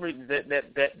some reason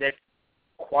that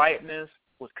quietness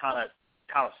was kind of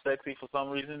sexy for some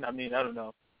reason. I mean, I don't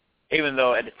know. Even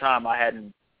though at the time I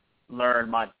hadn't learned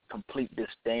my complete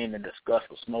disdain and disgust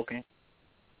for smoking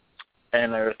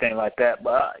and everything like that,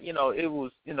 but it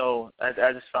was,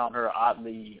 I just found her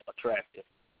oddly attractive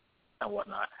and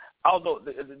whatnot. Although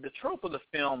the trope of the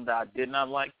film that I did not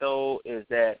like, though, is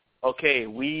that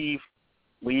we've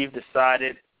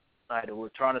decided that we're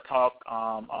trying to talk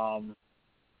our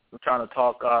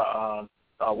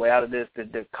way out of this.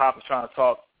 The cop is trying to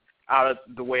talk out of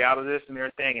the way out of this and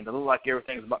everything, and it looks like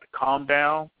everything's about to calm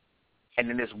down. And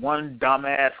then this one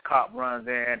dumbass cop runs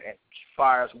in and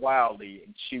fires wildly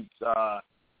and shoots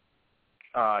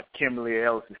Kimberly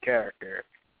Ellis's character.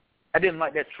 I didn't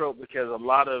like that trope because a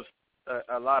lot of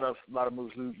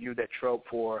movies use that trope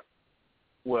for,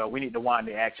 well, we need to wind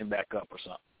the action back up or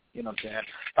something. You know what I'm saying?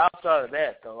 Outside of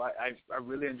that, though, I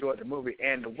really enjoyed the movie,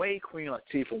 and the way Queen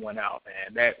Latifah went out,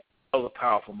 man, that was a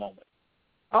powerful moment.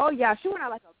 Oh yeah, she went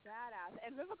out like a badass,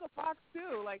 and Vivica Fox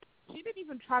too. Like she didn't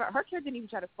even her character didn't even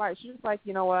try to fight. She was like,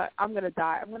 you know what, I'm gonna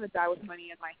die. I'm gonna die with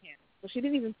money in my hand. So she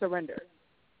didn't even surrender.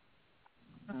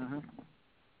 Mm-hmm.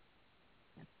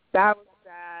 That was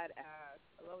badass.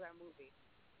 I love that movie.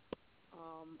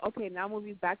 Okay, now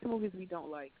back to movies we don't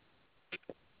like.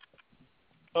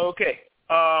 Okay.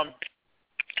 All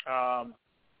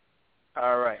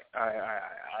right.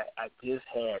 I just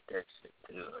had that shit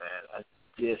too, man. I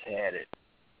just had it,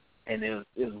 and it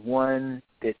was one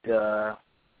that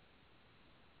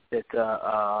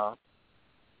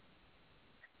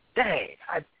dang,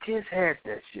 I just had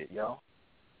that shit, y'all.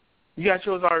 You got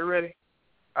yours already ready?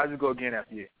 I'll just go again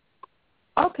after you.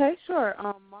 Okay, sure.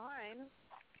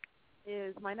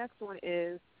 My next one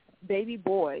is Baby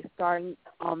Boy, starring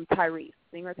Tyrese,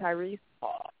 singer Tyrese.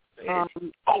 I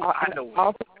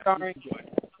know.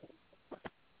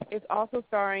 It's also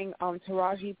starring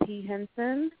Taraji P.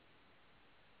 Henson,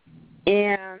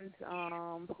 and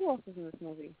who else is in this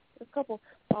movie? There's a couple.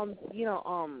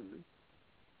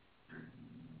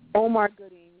 Omar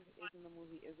Gooding is in the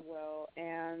movie as well,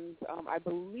 and I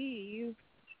believe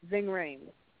Ving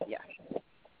Rhames. Yeah.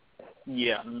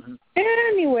 Yeah. Mm-hmm.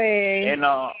 Anyway.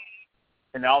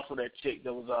 And also that chick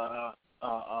that was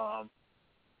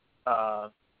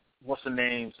what's her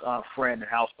name's friend in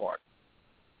House Party.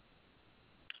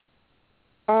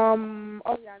 Oh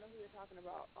yeah, I know who you're talking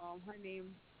about.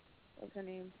 What's her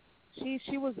name? She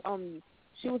was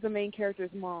the main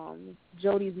character's mom,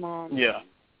 Jodie's mom. Yeah.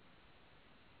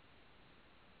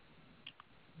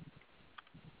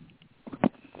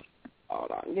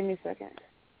 Hold on, give me a second.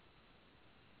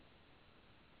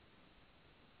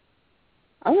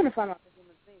 I'm gonna find out this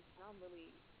woman's name.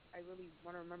 I really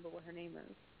want to remember what her name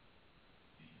is.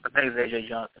 Her name is AJ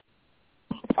Johnson.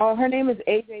 Oh, her name is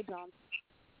AJ Johnson.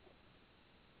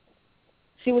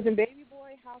 She was in Baby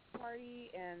Boy, House Party,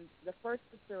 and the first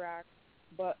Sister Act,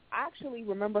 but I actually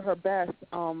remember her best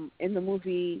in the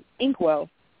movie Inkwell.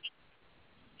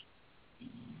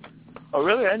 Oh,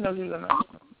 really? I didn't know she was in that.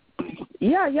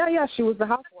 Yeah. She was the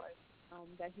housewife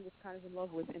that he was kind of in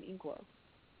love with in Inkwell.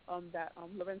 That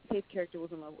Lorenz Tate's character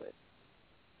was in love with.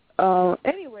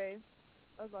 Anyway,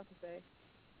 I was about to say.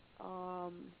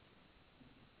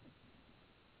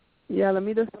 Let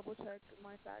me just double check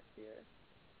my facts here.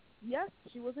 Yes,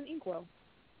 she was in Inkwell.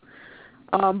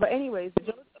 But anyways,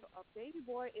 Baby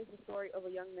Boy is the story of a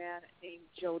young man named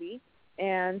Jody,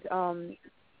 and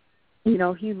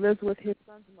he lives with his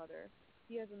son's mother.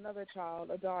 He has another child,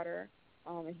 a daughter,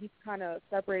 and he's kind of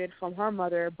separated from her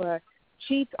mother, but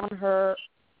cheats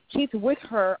with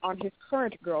her on his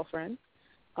current girlfriend.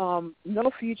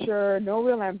 No future, no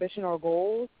real ambition or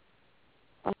goals.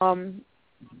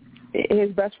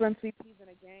 His best friend Sweet Pea's in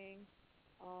a gang.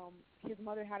 His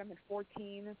mother had him at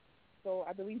 14, so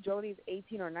I believe Jody is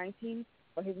 18 or 19,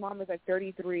 but his mom is like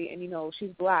 33, and,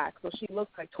 she's black, so she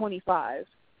looks like 25,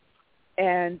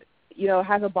 and,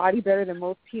 has a body better than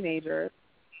most teenagers,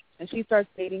 and she starts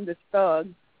dating this thug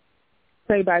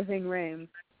played by Ving Rhames,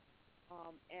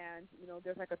 and,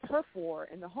 there's like a turf war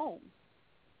in the home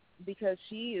because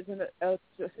she is in a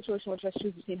situation where she has to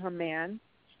choose between her man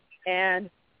and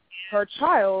her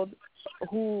child,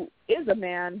 who is a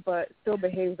man but still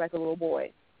behaves like a little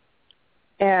boy.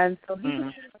 And so he's just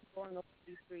pretty much growing up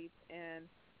in these streets. And,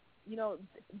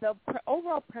 the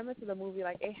overall premise of the movie,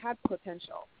 like, it had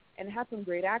potential. And it had some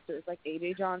great actors like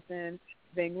A.J. Johnson,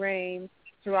 Ving Rhames,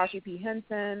 Taraji P.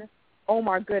 Henson,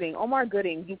 Omar Gooding. Omar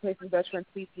Gooding, who plays his best friend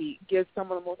Sweet Pea, gives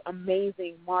some of the most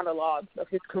amazing monologues of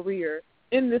his career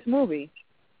in this movie.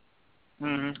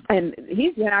 Mm-hmm. And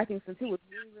he's been acting since he was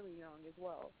really, really young as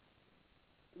well.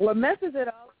 What messes it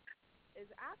up is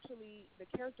actually the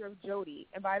character of Jody.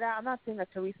 And by that, I'm not saying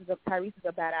that Tyrese is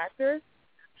a bad actor.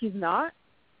 He's not.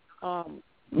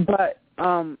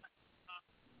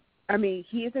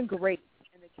 He isn't great.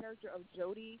 And the character of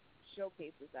Jody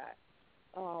showcases that.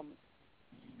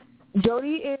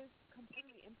 Jody is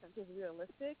completely insensitive,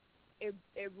 realistic.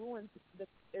 It ruins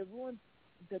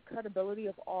the credibility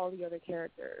of all the other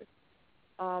characters.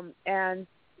 And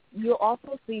you'll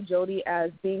also see Jody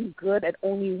as being good at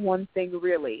only one thing,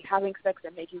 really, having sex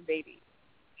and making babies.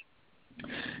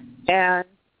 And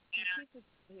he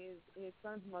treats his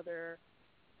son's mother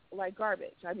like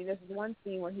garbage. I mean, there's one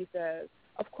scene where he says,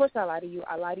 "Of course I lie to you.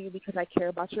 I lie to you because I care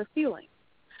about your feelings.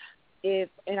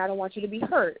 And I don't want you to be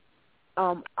hurt.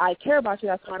 I care about you.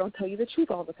 That's why I don't tell you the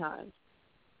truth all the time."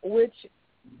 Which,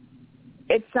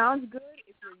 it sounds good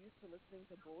if you're used to listening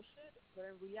to bullshit, but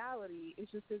in reality,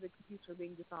 it's just his excuse for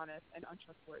being dishonest and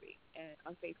untrustworthy and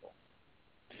unfaithful.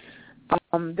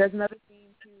 There's another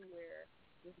scene, too, where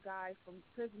this guy from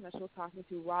prison that she was talking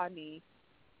to, Rodney,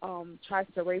 tries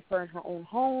to rape her in her own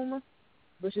home,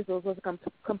 which was a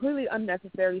completely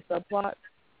unnecessary subplot.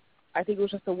 I think it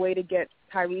was just a way to get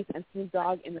Tyrese and Snoop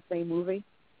Dogg in the same movie.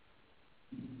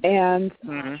 And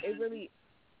it really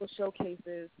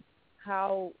showcases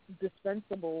how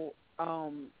dispensable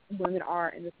women are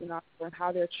in this scenario and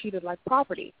how they're treated like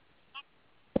property.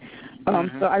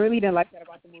 So I really didn't like that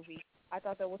about the movie. I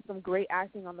thought there was some great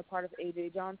acting on the part of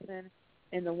A.J. Johnson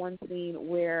in the one scene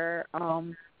where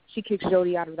she kicks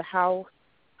Jody out of the house.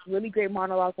 Really great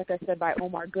monologues, like I said, by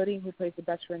Omar Gooding, who plays the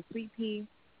best friend Sweet Pea.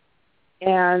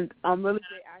 And really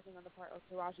great acting on the part of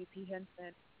Taraji P.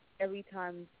 Henson every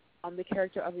time the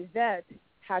character of Yvette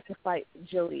had to fight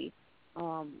Jody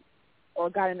or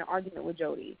got in an argument with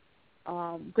Jody.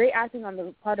 Great acting on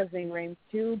the part of Ving Rhames,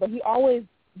 too, but he always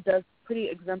does pretty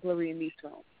exemplary in these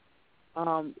films.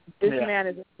 This man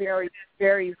is a very,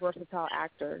 very versatile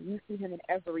actor. You see him in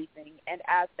everything and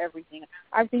as everything.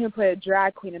 I've seen him play a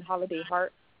drag queen in Holiday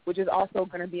Heart, which is also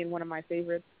going to be in one of my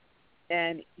favorites,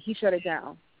 and he shut it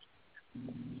down.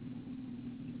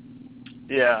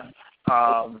 Yeah.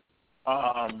 All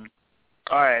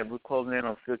right, we're closing in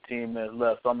on 15 minutes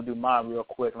left, so I'm going to do mine real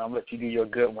quick, and I'll let you do your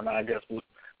good one. I guess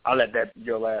I'll let that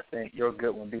your last thing, your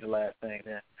good one be the last thing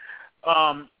then.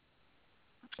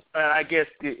 I guess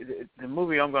the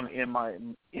movie I'm going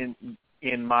to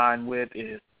end mine with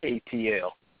is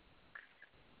ATL.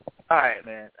 All right,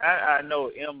 man. I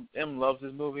know M loves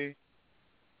this movie.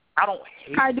 I don't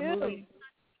hate the movie.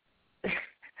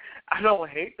 I don't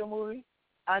hate the movie.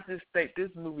 I just think this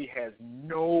movie has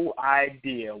no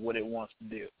idea what it wants to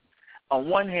do. On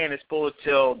one hand, it's supposed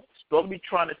to be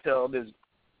trying to tell this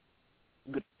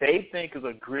what they think is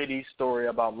a gritty story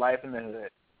about life in the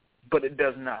hood, but it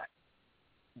does not.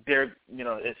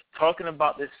 It's talking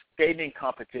about this skating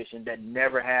competition that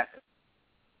never happened.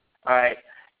 All right,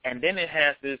 and then it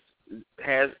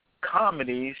has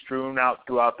comedy strewn out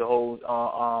throughout the whole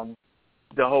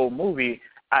the whole movie,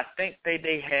 I think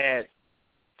they had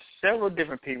several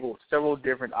different people, several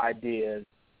different ideas,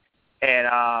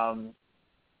 and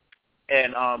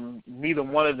neither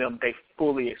one of them they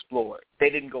fully explored. They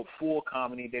didn't go full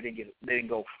comedy. They didn't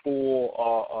go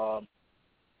full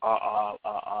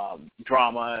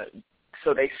drama.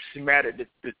 So they smattered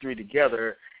the three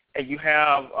together, and you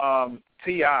have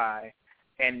T.I.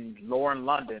 and Lauren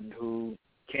London, who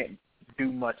can't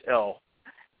do much else,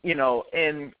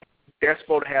 and they're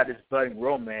supposed to have this budding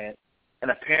romance,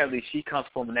 and apparently she comes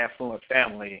from an affluent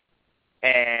family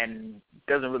and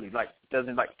doesn't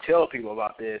tell people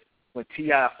about this. When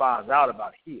T.I. finds out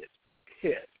about it, he is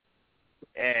pissed.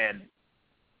 And,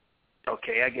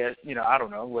 okay, I guess, I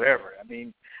don't know, whatever. I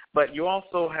mean, but you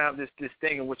also have this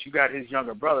thing in which you got his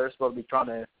younger brother supposed to be trying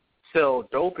to sell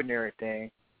dope and everything.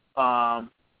 So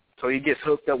he gets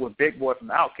hooked up with Big Boy from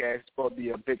Outkast, supposed to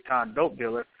be a big-time dope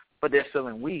dealer, but they're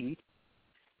selling weed.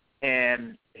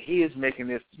 And he is making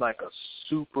this like a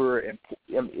super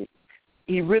important.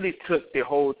 He really took the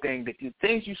whole thing, the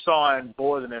things you saw in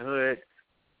Boys in the Hood,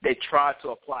 they tried to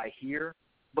apply here,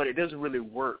 but it doesn't really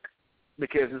work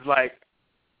because it's like,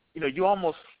 you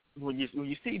almost, when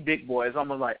you see Big Boy, it's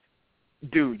almost like,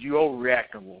 dude, you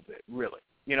overreacting a little bit, really.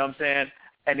 You know what I'm saying?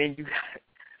 And then you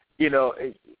got,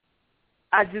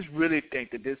 I just really think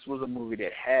that this was a movie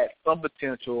that had some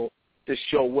potential to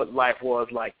show what life was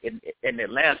like in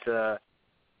Atlanta,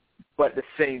 but at the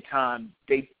same time,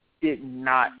 they did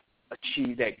not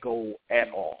achieve that goal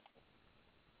at all.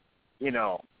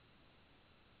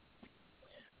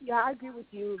 Yeah, I agree with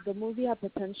you. The movie had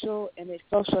potential, and it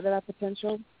fell short of that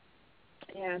potential.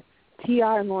 And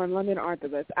T.I. and Lauren London aren't the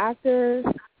best actors,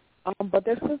 but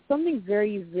there's just something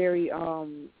very, very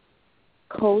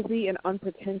cozy and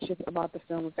unpretentious about the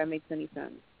film, if that makes any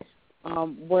sense.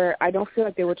 Where I don't feel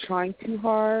like they were trying too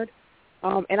hard,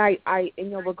 and I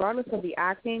regardless of the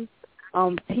acting,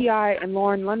 T.I. and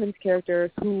Lauren London's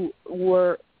characters, who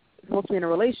were supposed to be in a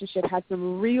relationship, had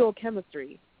some real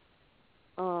chemistry.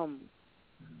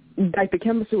 Like the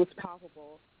chemistry was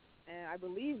palpable, and I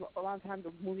believe a lot of times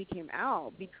the movie came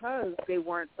out because they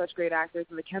weren't such great actors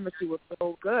and the chemistry was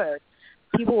so good.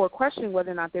 People were questioning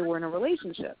whether or not they were in a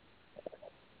relationship.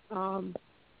 I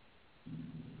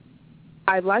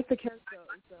like the character,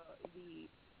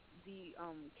 the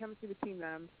chemistry between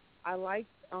them. I liked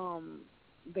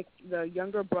the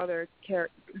younger brother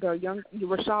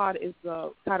Rashad is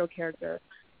the title character.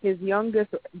 His younger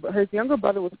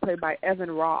brother was played by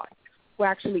Evan Ross, who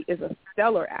actually is a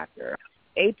stellar actor.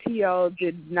 ATL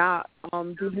did not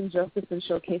do him justice in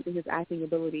showcasing his acting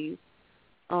abilities,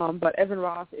 but Evan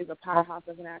Ross is a powerhouse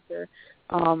as an actor.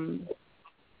 I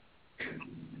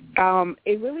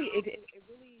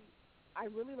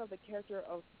really love the character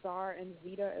of Star and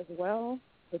Vita as well,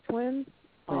 the twins.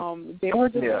 They were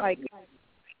just like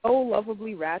so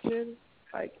lovably ratchet.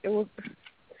 Like it was.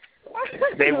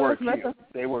 They were cute.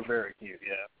 They were very cute.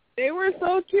 Yeah. They were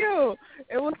so cute.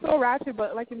 It was so ratchet,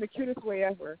 but like in the cutest way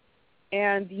ever.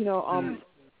 And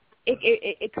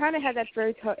it kind of had that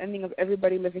fairy tale ending of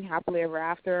everybody living happily ever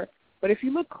after. But if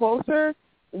you look closer,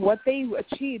 what they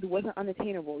achieved wasn't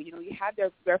unattainable. You had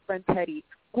their friend Teddy,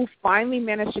 who finally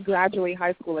managed to graduate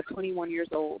high school at 21 years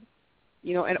old,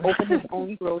 and open his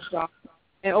own grow shop.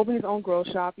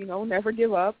 Never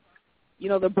give up.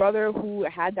 The brother who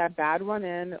had that bad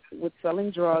run-in with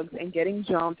selling drugs and getting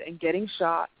jumped and getting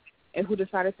shot, and who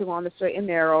decided to go on the straight and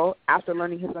narrow after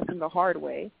learning his lesson the hard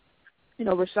way.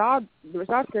 Rashad's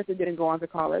character didn't go on to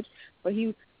college, but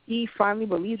he finally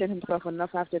believed in himself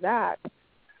enough after that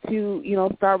to,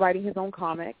 start writing his own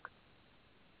comics.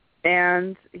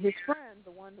 And his friend,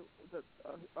 the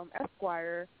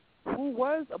Esquire, who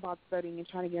was about studying and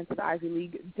trying to get into the Ivy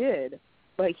League, did.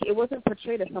 But it wasn't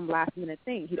portrayed as some last-minute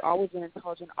thing. He'd always been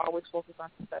intelligent, always focused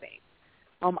on studying.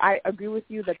 I agree with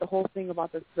you that the whole thing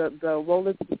about the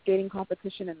roller skating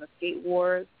competition and the skate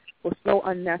wars was so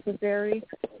unnecessary,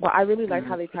 but I really like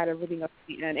how they tied everything up to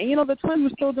the end. And, the twins were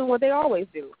still doing what they always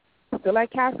do. Still at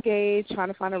Cascade, trying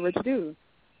to find a rich dude.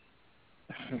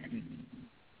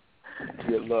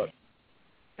 Good luck.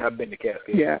 I've been to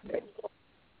Cascade. Yeah.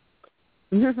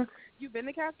 You've been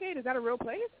to Cascade? Is that a real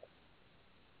place?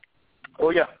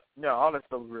 Oh, yeah. Yeah, all that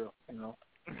stuff is real,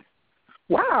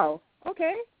 Wow.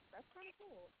 Okay. That's kind of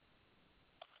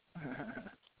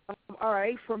cool. All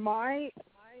right. For my last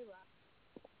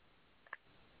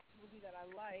movie that I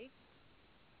like,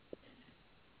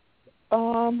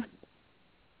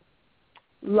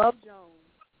 Love Jones,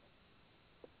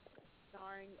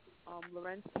 starring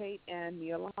Lorenz Tate and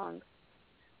Nia Long.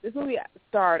 This movie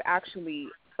starred actually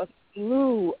a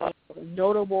slew of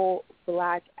notable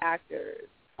black actors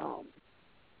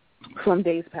from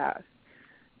days past.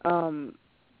 Love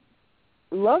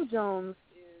Jones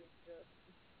is just,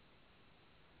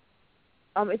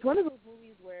 it's one of those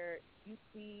movies where you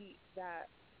see that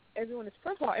everyone is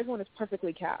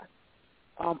perfectly cast.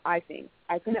 I think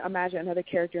I couldn't imagine another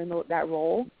character in that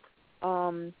role.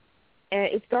 And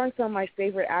it stars some of my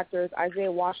favorite actors.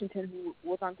 Isaiah Washington, who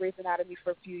was on Grey's Anatomy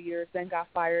for a few years, then got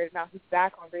fired. Now he's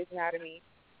back on Grey's Anatomy.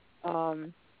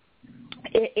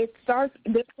 It stars.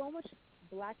 There's so much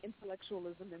black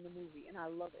intellectualism in the movie, and I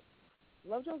love it.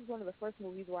 Love Jones is one of the first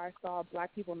movies where I saw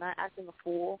black people not acting a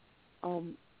fool.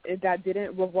 That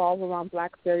didn't revolve around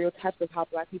black stereotypes of how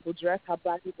black people dressed, how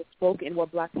black people spoke, and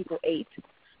what black people ate,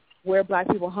 where black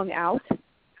people hung out,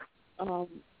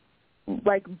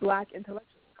 like black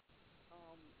intellectuals.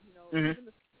 Even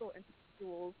the people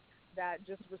intellectuals that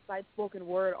just recite spoken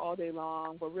word all day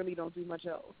long, but really don't do much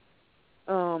else.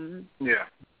 Yeah.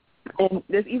 And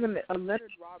there's even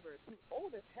Leonard Roberts, who's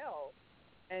old as hell,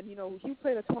 and he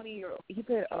played a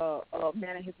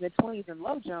man in his mid-20s in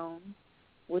Love Jones,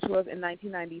 which was in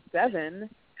 1997,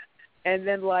 and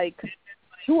then like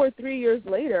 2 or 3 years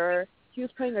later, he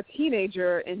was playing a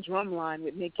teenager in Drumline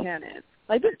with Nick Cannon.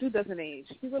 Like, this dude doesn't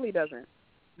age. He really doesn't.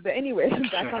 But anyway,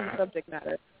 that's on the subject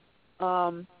matter.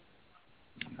 Love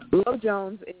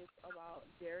Jones is about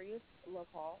Darius Love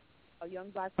Hall, a young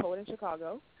black poet in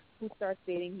Chicago, who starts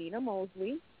dating Nina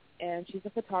Mosley, and she's a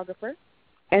photographer.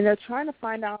 And they're trying to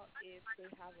find out if they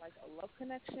have like a love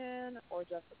connection or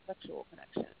just a sexual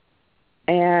connection.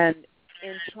 And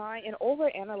in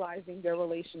overanalyzing their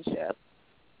relationship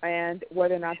and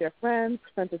whether or not they're friends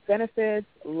with benefits,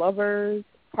 lovers,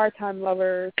 part-time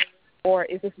lovers, or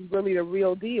if this is really the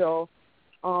real deal,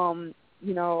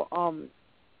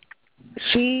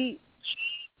 she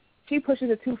pushes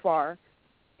it too far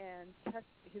and tests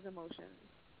his emotions.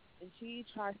 And she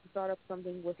tries to start up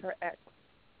something with her ex,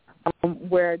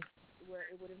 where it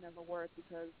would have never worked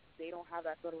because they don't have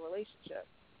that sort of relationship.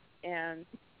 And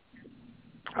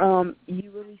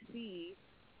you really see,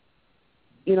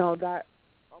 that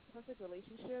a perfect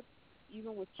relationship,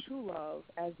 even with true love,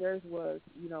 as theirs was,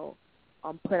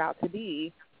 put out to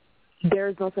be, there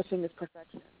is no such thing as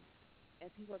perfection. And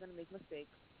people are going to make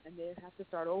mistakes, and they have to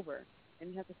start over.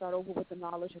 And you have to start over with the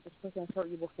knowledge that this person has hurt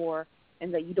you before,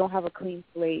 and that you don't have a clean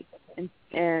slate, and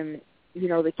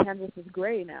the canvas is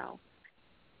gray now.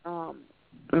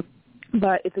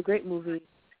 But it's a great movie.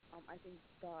 I think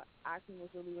the acting was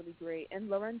really, really great. And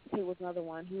Laurence Tate was another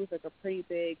one. He was like a pretty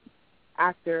big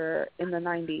actor in the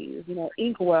 90s.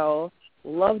 Inkwell,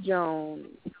 Love Jones,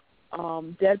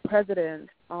 Dead President,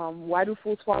 Why Do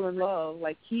Fools Fall in Love.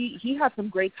 Like, he had some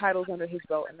great titles under his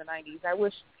belt in the 90s. I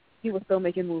wish he was still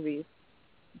making movies.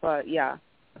 But, yeah,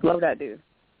 love that dude.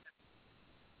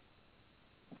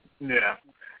 Yeah.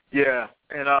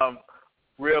 And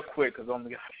real quick, because I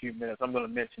only got a few minutes, I'm going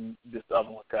to mention this other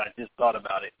one because I just thought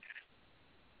about it.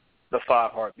 The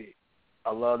 5 Heartbeats.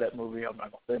 I love that movie. I'm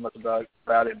not going to say much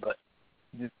about it, but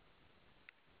you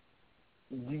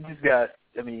just got,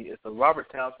 it's a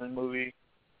Robert Townsend movie,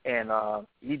 and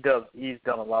he's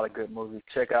done a lot of good movies.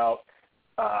 Check out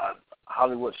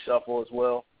Hollywood Shuffle as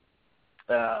well.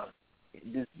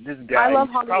 This guy. I love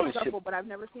Hollywood Shuffle, but I've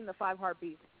never seen the 5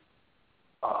 Heartbeats.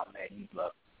 Oh man, you'd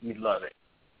love it.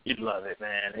 You'd love it,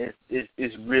 man.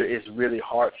 It's really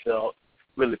heartfelt,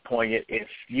 really poignant. If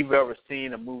you've ever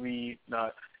seen a movie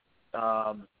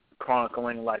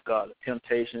chronicling like the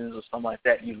Temptations or something like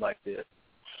that, you'd like this.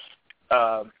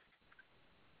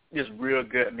 Just real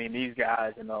good. These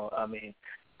guys,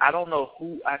 I don't know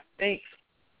who.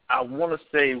 I want to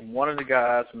say one of the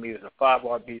guys from either the 5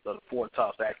 Heartbeats or the 4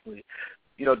 Tops actually,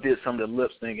 did some of the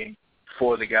lip singing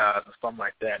for the guys or something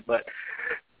like that. But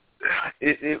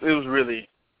it was really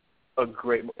a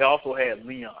great. It also had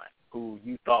Leon, who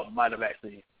you thought might have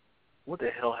actually. What the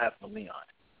hell happened to Leon?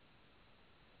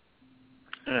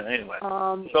 Anyway,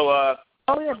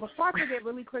 Oh, yeah, before I forget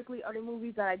really quickly, other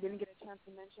movies that I didn't get a chance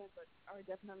to mention but are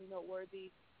definitely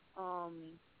noteworthy,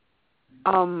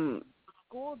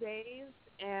 School Days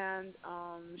and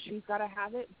She's Gotta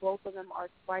Have It, both of them are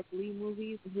Spike Lee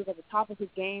movies. He was at the top of his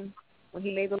game when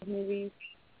he made those movies.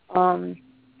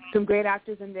 Some great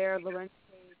actors in there, Laurence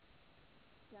Tate,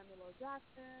 Samuel L.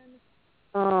 Jackson,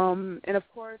 and, of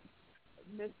course,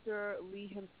 Mr. Lee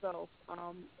himself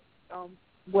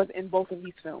was in both of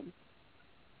these films.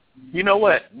 You know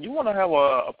what? You want to have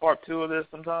a part 2 of this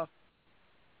sometime?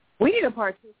 We need a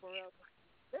part 2 for real.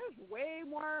 There's way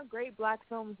more great black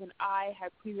films than I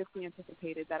had previously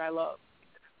anticipated that I love.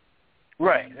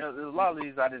 Right. There's a lot of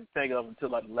these I didn't think of until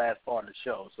like the last part of the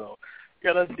show. So,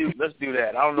 yeah, let's do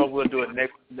that. I don't know if we'll do it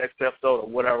next episode or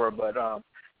whatever, but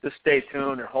just stay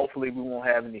tuned, and hopefully we won't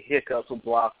have any hiccups with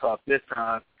Blog Talk this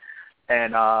time.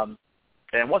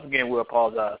 And once again, we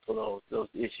apologize for those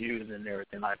issues and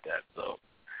everything like that. So,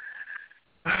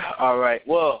 all right.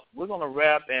 Well, we're going to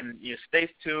wrap, and stay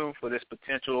tuned for this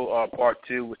potential part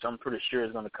 2, which I'm pretty sure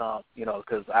is going to come,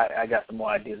 because I got some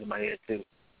more ideas in my head, too,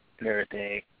 and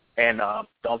everything. And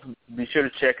don't be sure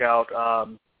to check out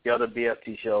the other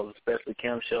BFT shows, especially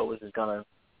Kim's show,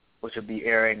 which will be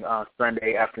airing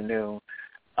Sunday afternoon.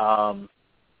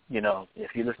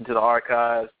 If you listen to the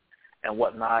archives and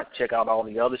whatnot, check out all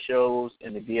the other shows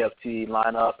in the BFT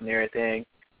lineup and everything.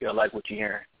 You'll like what you're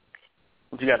hearing.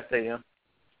 What you got to say, Em?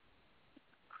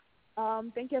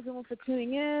 Thank you, everyone, for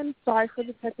tuning in. Sorry for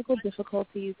the technical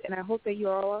difficulties, and I hope that you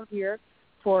all are here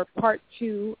for part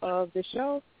 2 of the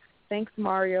show. Thanks,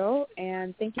 Mario,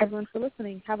 and thank you, everyone, for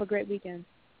listening. Have a great weekend.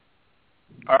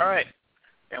 All right,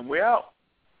 and we're out.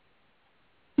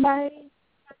 Bye.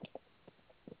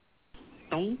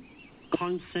 Don't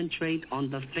concentrate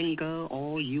on the finger,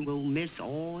 or you will miss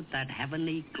all that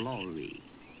heavenly glory.